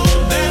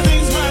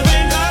 Dancing's what I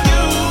think of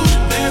you.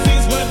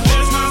 Dancing's what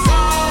clears my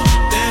soul.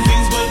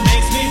 Dancing's what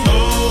makes me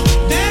whole.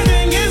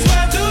 Dancing is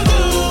what to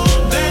do.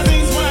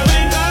 Dancing's what I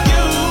think of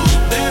you.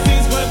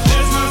 Dancing's what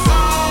clears my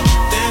soul.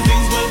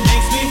 Dancing's what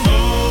makes me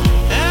whole.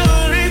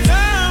 Every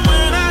time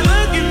when I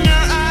look in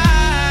your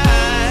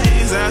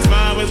eyes, I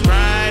smile with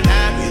pride,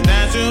 happy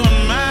that you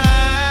are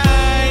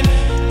mine.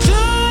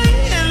 Joy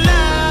and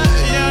love,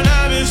 your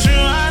love is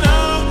true, I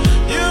know.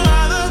 You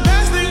are the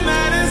best thing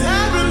that has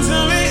happened to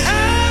me.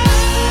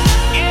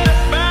 Get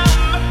up on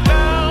the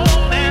floor,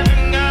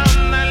 dancing all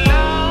night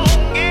long.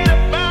 Get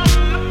up on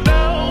the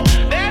floor,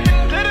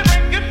 dancing to the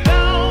break of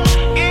dawn.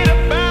 Get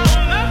up on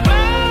the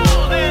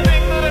floor,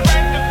 dancing to the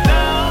break of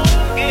dawn.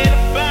 Get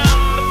up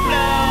on the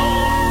floor,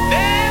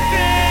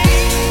 dancing.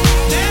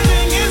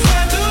 Dancing is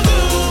what to do.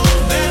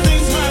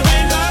 Dancing's what I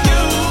think of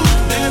you.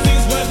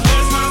 Dancing's what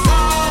clears my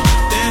soul.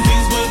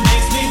 Dancing's what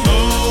makes me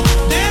whole.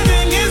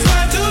 Dancing is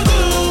what to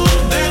do.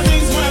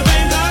 Dancing's what I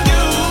think of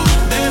you.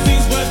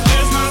 Dancing's what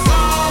clears my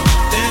soul.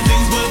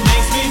 Dancing's what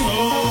makes me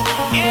whole.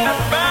 Get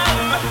up on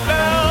the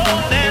floor,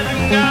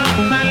 dancing all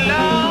night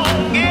long.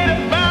 Get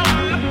up on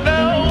the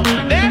floor,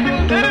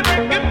 dancing to the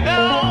break of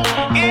dawn.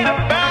 Get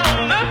up on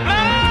the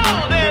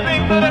floor,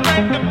 dancing to the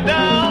break of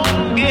dawn.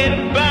 Get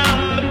up on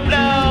the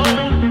floor,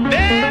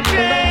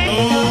 dancing.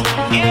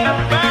 Get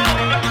up on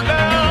the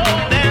floor,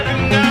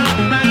 dancing all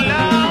night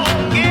long.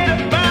 Get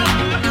up on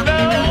the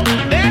floor,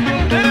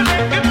 dancing to the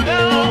break of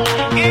dawn.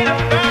 Get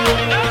up on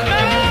the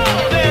floor,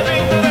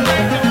 dancing to the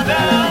break of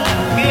dawn.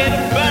 Get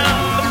up on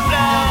the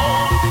floor,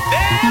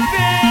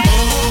 dancing.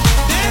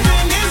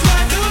 Dancing is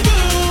what to do.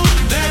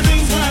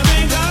 Dancing's what I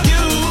think of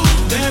you.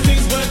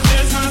 Dancing's what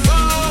clears my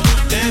soul.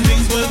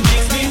 Dancing's what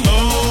makes me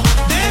whole.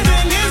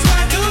 Dancing is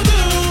what to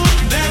do.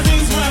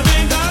 Dancing's what I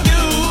think of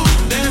you.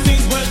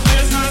 Dancing's what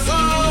clears my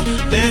soul.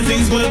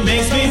 Dancing's what makes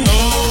me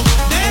whole.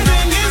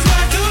 Dancing is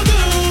what to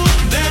do.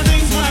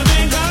 Dancing's what I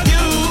think of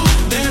you.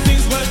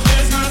 Dancing's what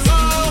clears my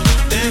soul.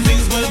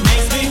 Dancing's what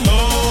makes me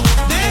whole.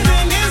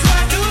 Dancing is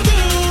what to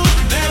do.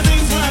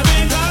 Dancing's what I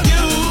think of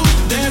you.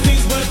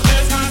 Dancing's what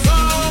clears my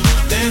soul.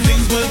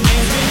 Dancing's what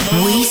makes me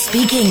whole. We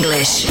speak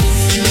English.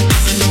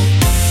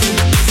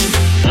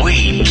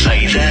 We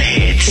play the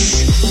hits.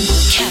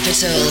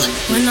 Capital.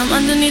 When I'm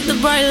underneath the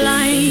bright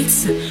lights,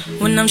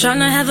 when I'm trying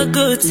to have a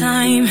good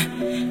time,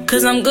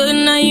 'cause I'm good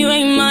now, you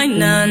ain't mine,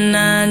 nah,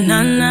 nah,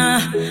 nah, nah.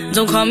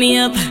 Don't call me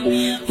up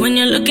when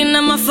you're looking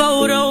at my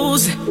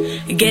photos,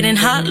 getting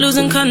hot,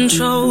 losing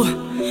control.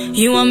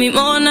 You want me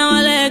more, now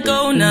I let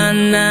go, nah,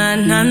 nah,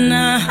 nah,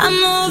 nah.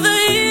 I'm over